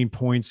main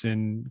points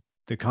in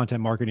the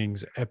content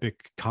marketing's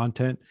epic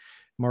content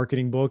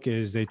marketing book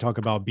is they talk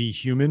about be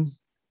human,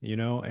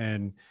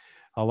 and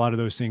a lot of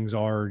those things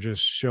are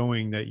just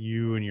showing that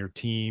you and your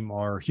team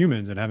are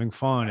humans and having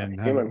fun and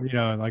having,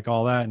 like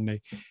all that.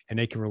 And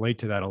they can relate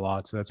to that a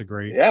lot. So that's a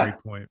great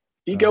point.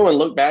 If you go and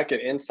look back at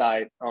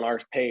Insight on our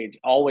page,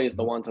 always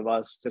the ones of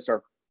us, just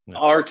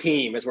our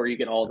team is where you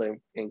get all the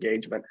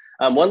engagement.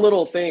 One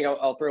little thing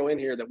I'll throw in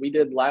here that we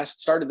did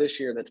started this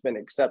year that's been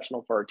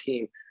exceptional for our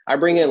team. I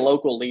bring in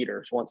local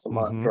leaders once a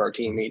month for our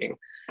team meeting.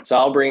 So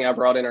I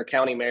brought in our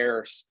county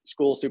mayor,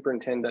 school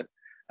superintendent,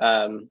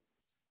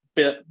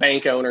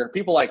 bank owner,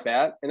 people like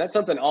that. And that's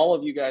something all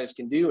of you guys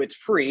can do. It's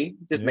free.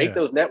 Just make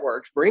those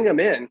networks, bring them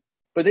in.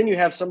 But then you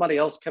have somebody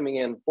else coming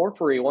in for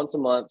free once a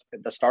month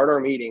to start our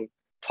meeting,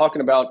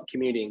 talking about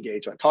community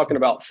engagement, talking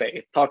about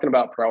faith, talking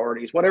about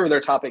priorities, whatever their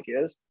topic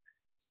is.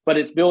 But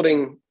it's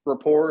building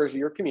rapport as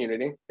your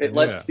community. It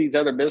lets these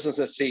other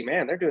businesses see,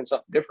 man, they're doing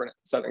something different at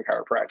Southern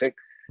Chiropractic.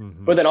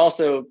 But then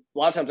also, a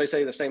lot of times they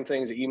say the same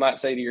things that you might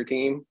say to your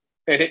team.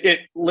 And it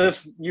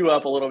lifts you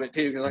up a little bit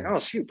too. You're like, oh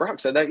shoot, Brock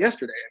said that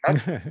yesterday.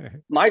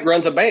 Mike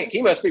runs a bank.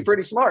 He must be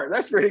pretty smart.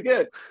 That's pretty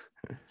good.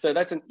 So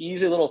that's an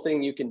easy little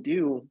thing you can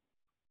do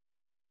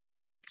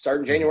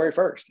starting January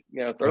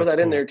 1st. Throw that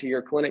in there to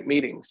your clinic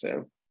meetings.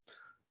 So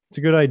it's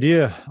a good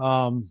idea.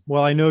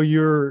 Well, I know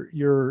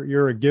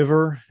you're a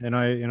giver, and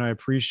I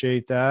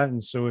appreciate that.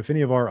 And so if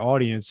any of our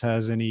audience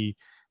has any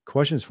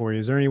questions for you,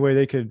 is there any way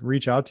they could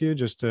reach out to you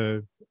just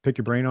to pick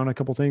your brain on a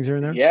couple things here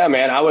and there? Yeah,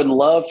 man, I would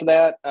love for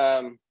that.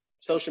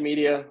 Social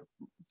media,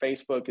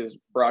 Facebook is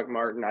Brock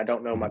Martin. I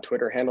don't know my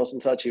Twitter handles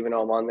and such, even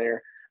though I'm on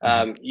there.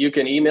 You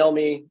can email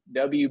me,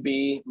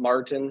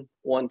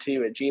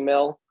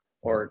 wbmartin12@gmail,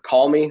 or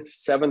call me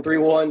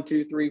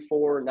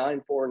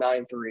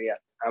 731-234-9493.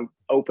 I'm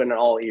open in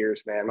all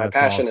ears, man. My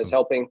passion is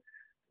helping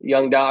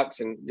young docs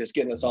and just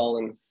getting us all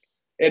in.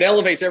 It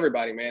elevates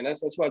everybody, man.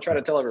 That's what I try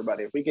to tell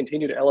everybody. If we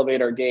continue to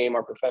elevate our game,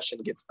 our profession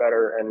gets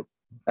better. And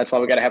that's why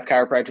we got to have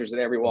chiropractors in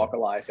every walk of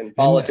life, in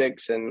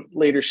politics and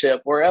leadership,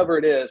 wherever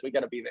it is, we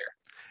got to be there.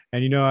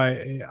 And,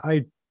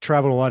 I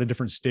traveled a lot of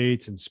different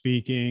states and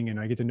speaking, and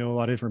I get to know a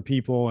lot of different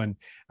people. And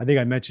I think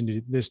I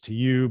mentioned this to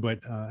you,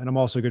 but, and I'm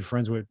also good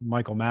friends with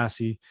Michael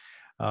Massey,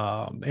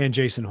 and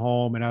Jason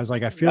Holm. And I was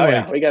like, I feel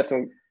we got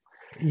some.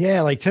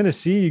 Yeah, like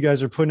Tennessee, you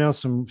guys are putting out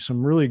some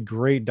really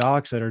great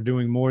docs that are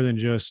doing more than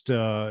just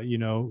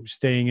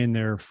staying in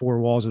their four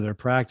walls of their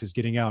practice,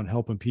 getting out and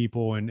helping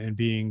people and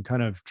being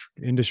kind of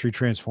industry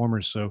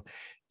transformers. So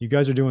you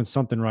guys are doing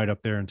something right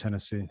up there in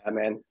Tennessee. Yeah,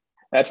 man.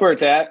 That's where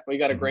it's at. We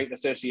got a great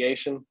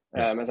association.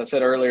 Yeah. As I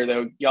said earlier,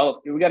 though,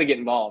 we got to get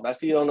involved. I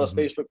see it on those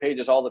Facebook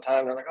pages all the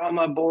time. They're like, "Oh,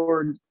 my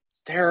board,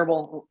 it's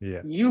terrible."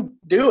 Yeah. You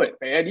do it,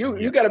 man.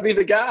 You got to be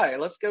the guy.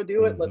 Let's go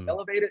do it. Let's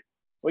elevate it.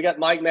 We got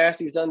Mike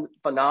Massey's done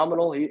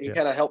phenomenal. He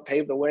kind of helped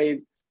pave the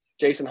way.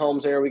 Jason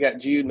Holmes there. We got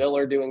Jude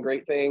Miller doing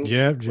great things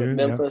with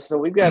Memphis. So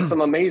we've got some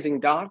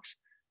amazing docs,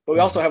 but we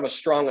also have a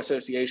strong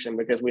association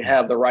because we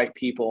have the right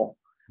people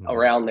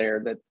around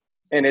there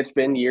and it's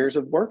been years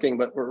of working,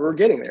 but we're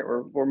getting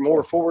there. We're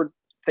more forward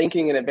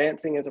thinking and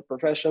advancing as a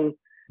profession.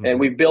 And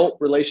we've built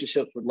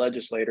relationships with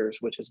legislators,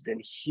 which has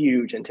been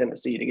huge in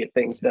Tennessee to get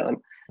things done.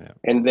 Yeah.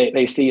 And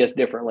they see us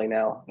differently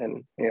now.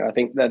 And, I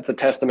think that's a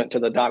testament to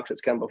the docs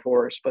that's come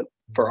before us, but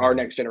for our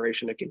next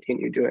generation to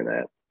continue doing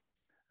that.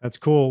 That's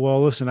cool.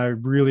 Well, listen, I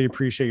really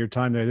appreciate your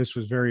time today. This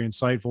was very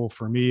insightful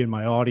for me and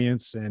my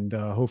audience, and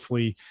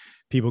hopefully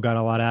people got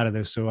a lot out of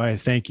this. So I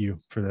thank you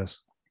for this.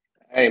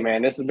 Hey,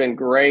 man, this has been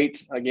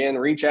great. Again,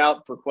 reach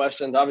out for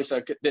questions. Obviously,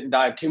 I didn't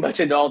dive too much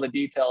into all the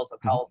details of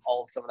how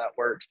all of some of that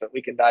works, but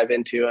we can dive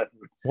into it.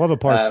 We'll have a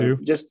part two.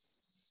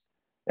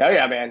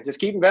 Man. Just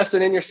keep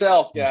investing in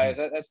yourself, guys.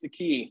 That's the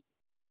key.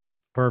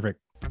 Perfect.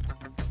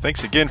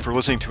 Thanks again for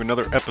listening to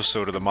another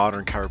episode of the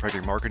Modern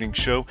Chiropractic Marketing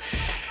Show.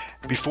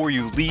 Before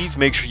you leave,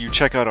 make sure you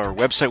check out our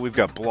website. We've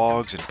got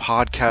blogs and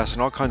podcasts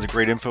and all kinds of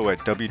great info at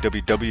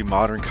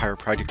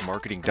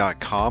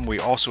www.modernchiropracticmarketing.com. We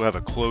also have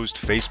a closed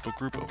Facebook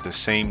group of the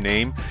same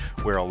name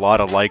where a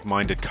lot of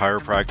like-minded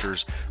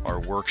chiropractors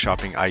are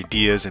workshopping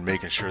ideas and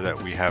making sure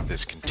that we have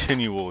this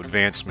continual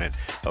advancement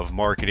of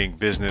marketing,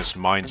 business,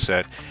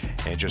 mindset,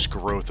 and just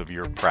growth of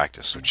your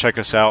practice. So check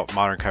us out,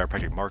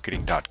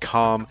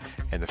 modernchiropracticmarketing.com,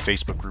 and the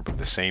Facebook group of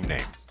the same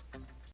name.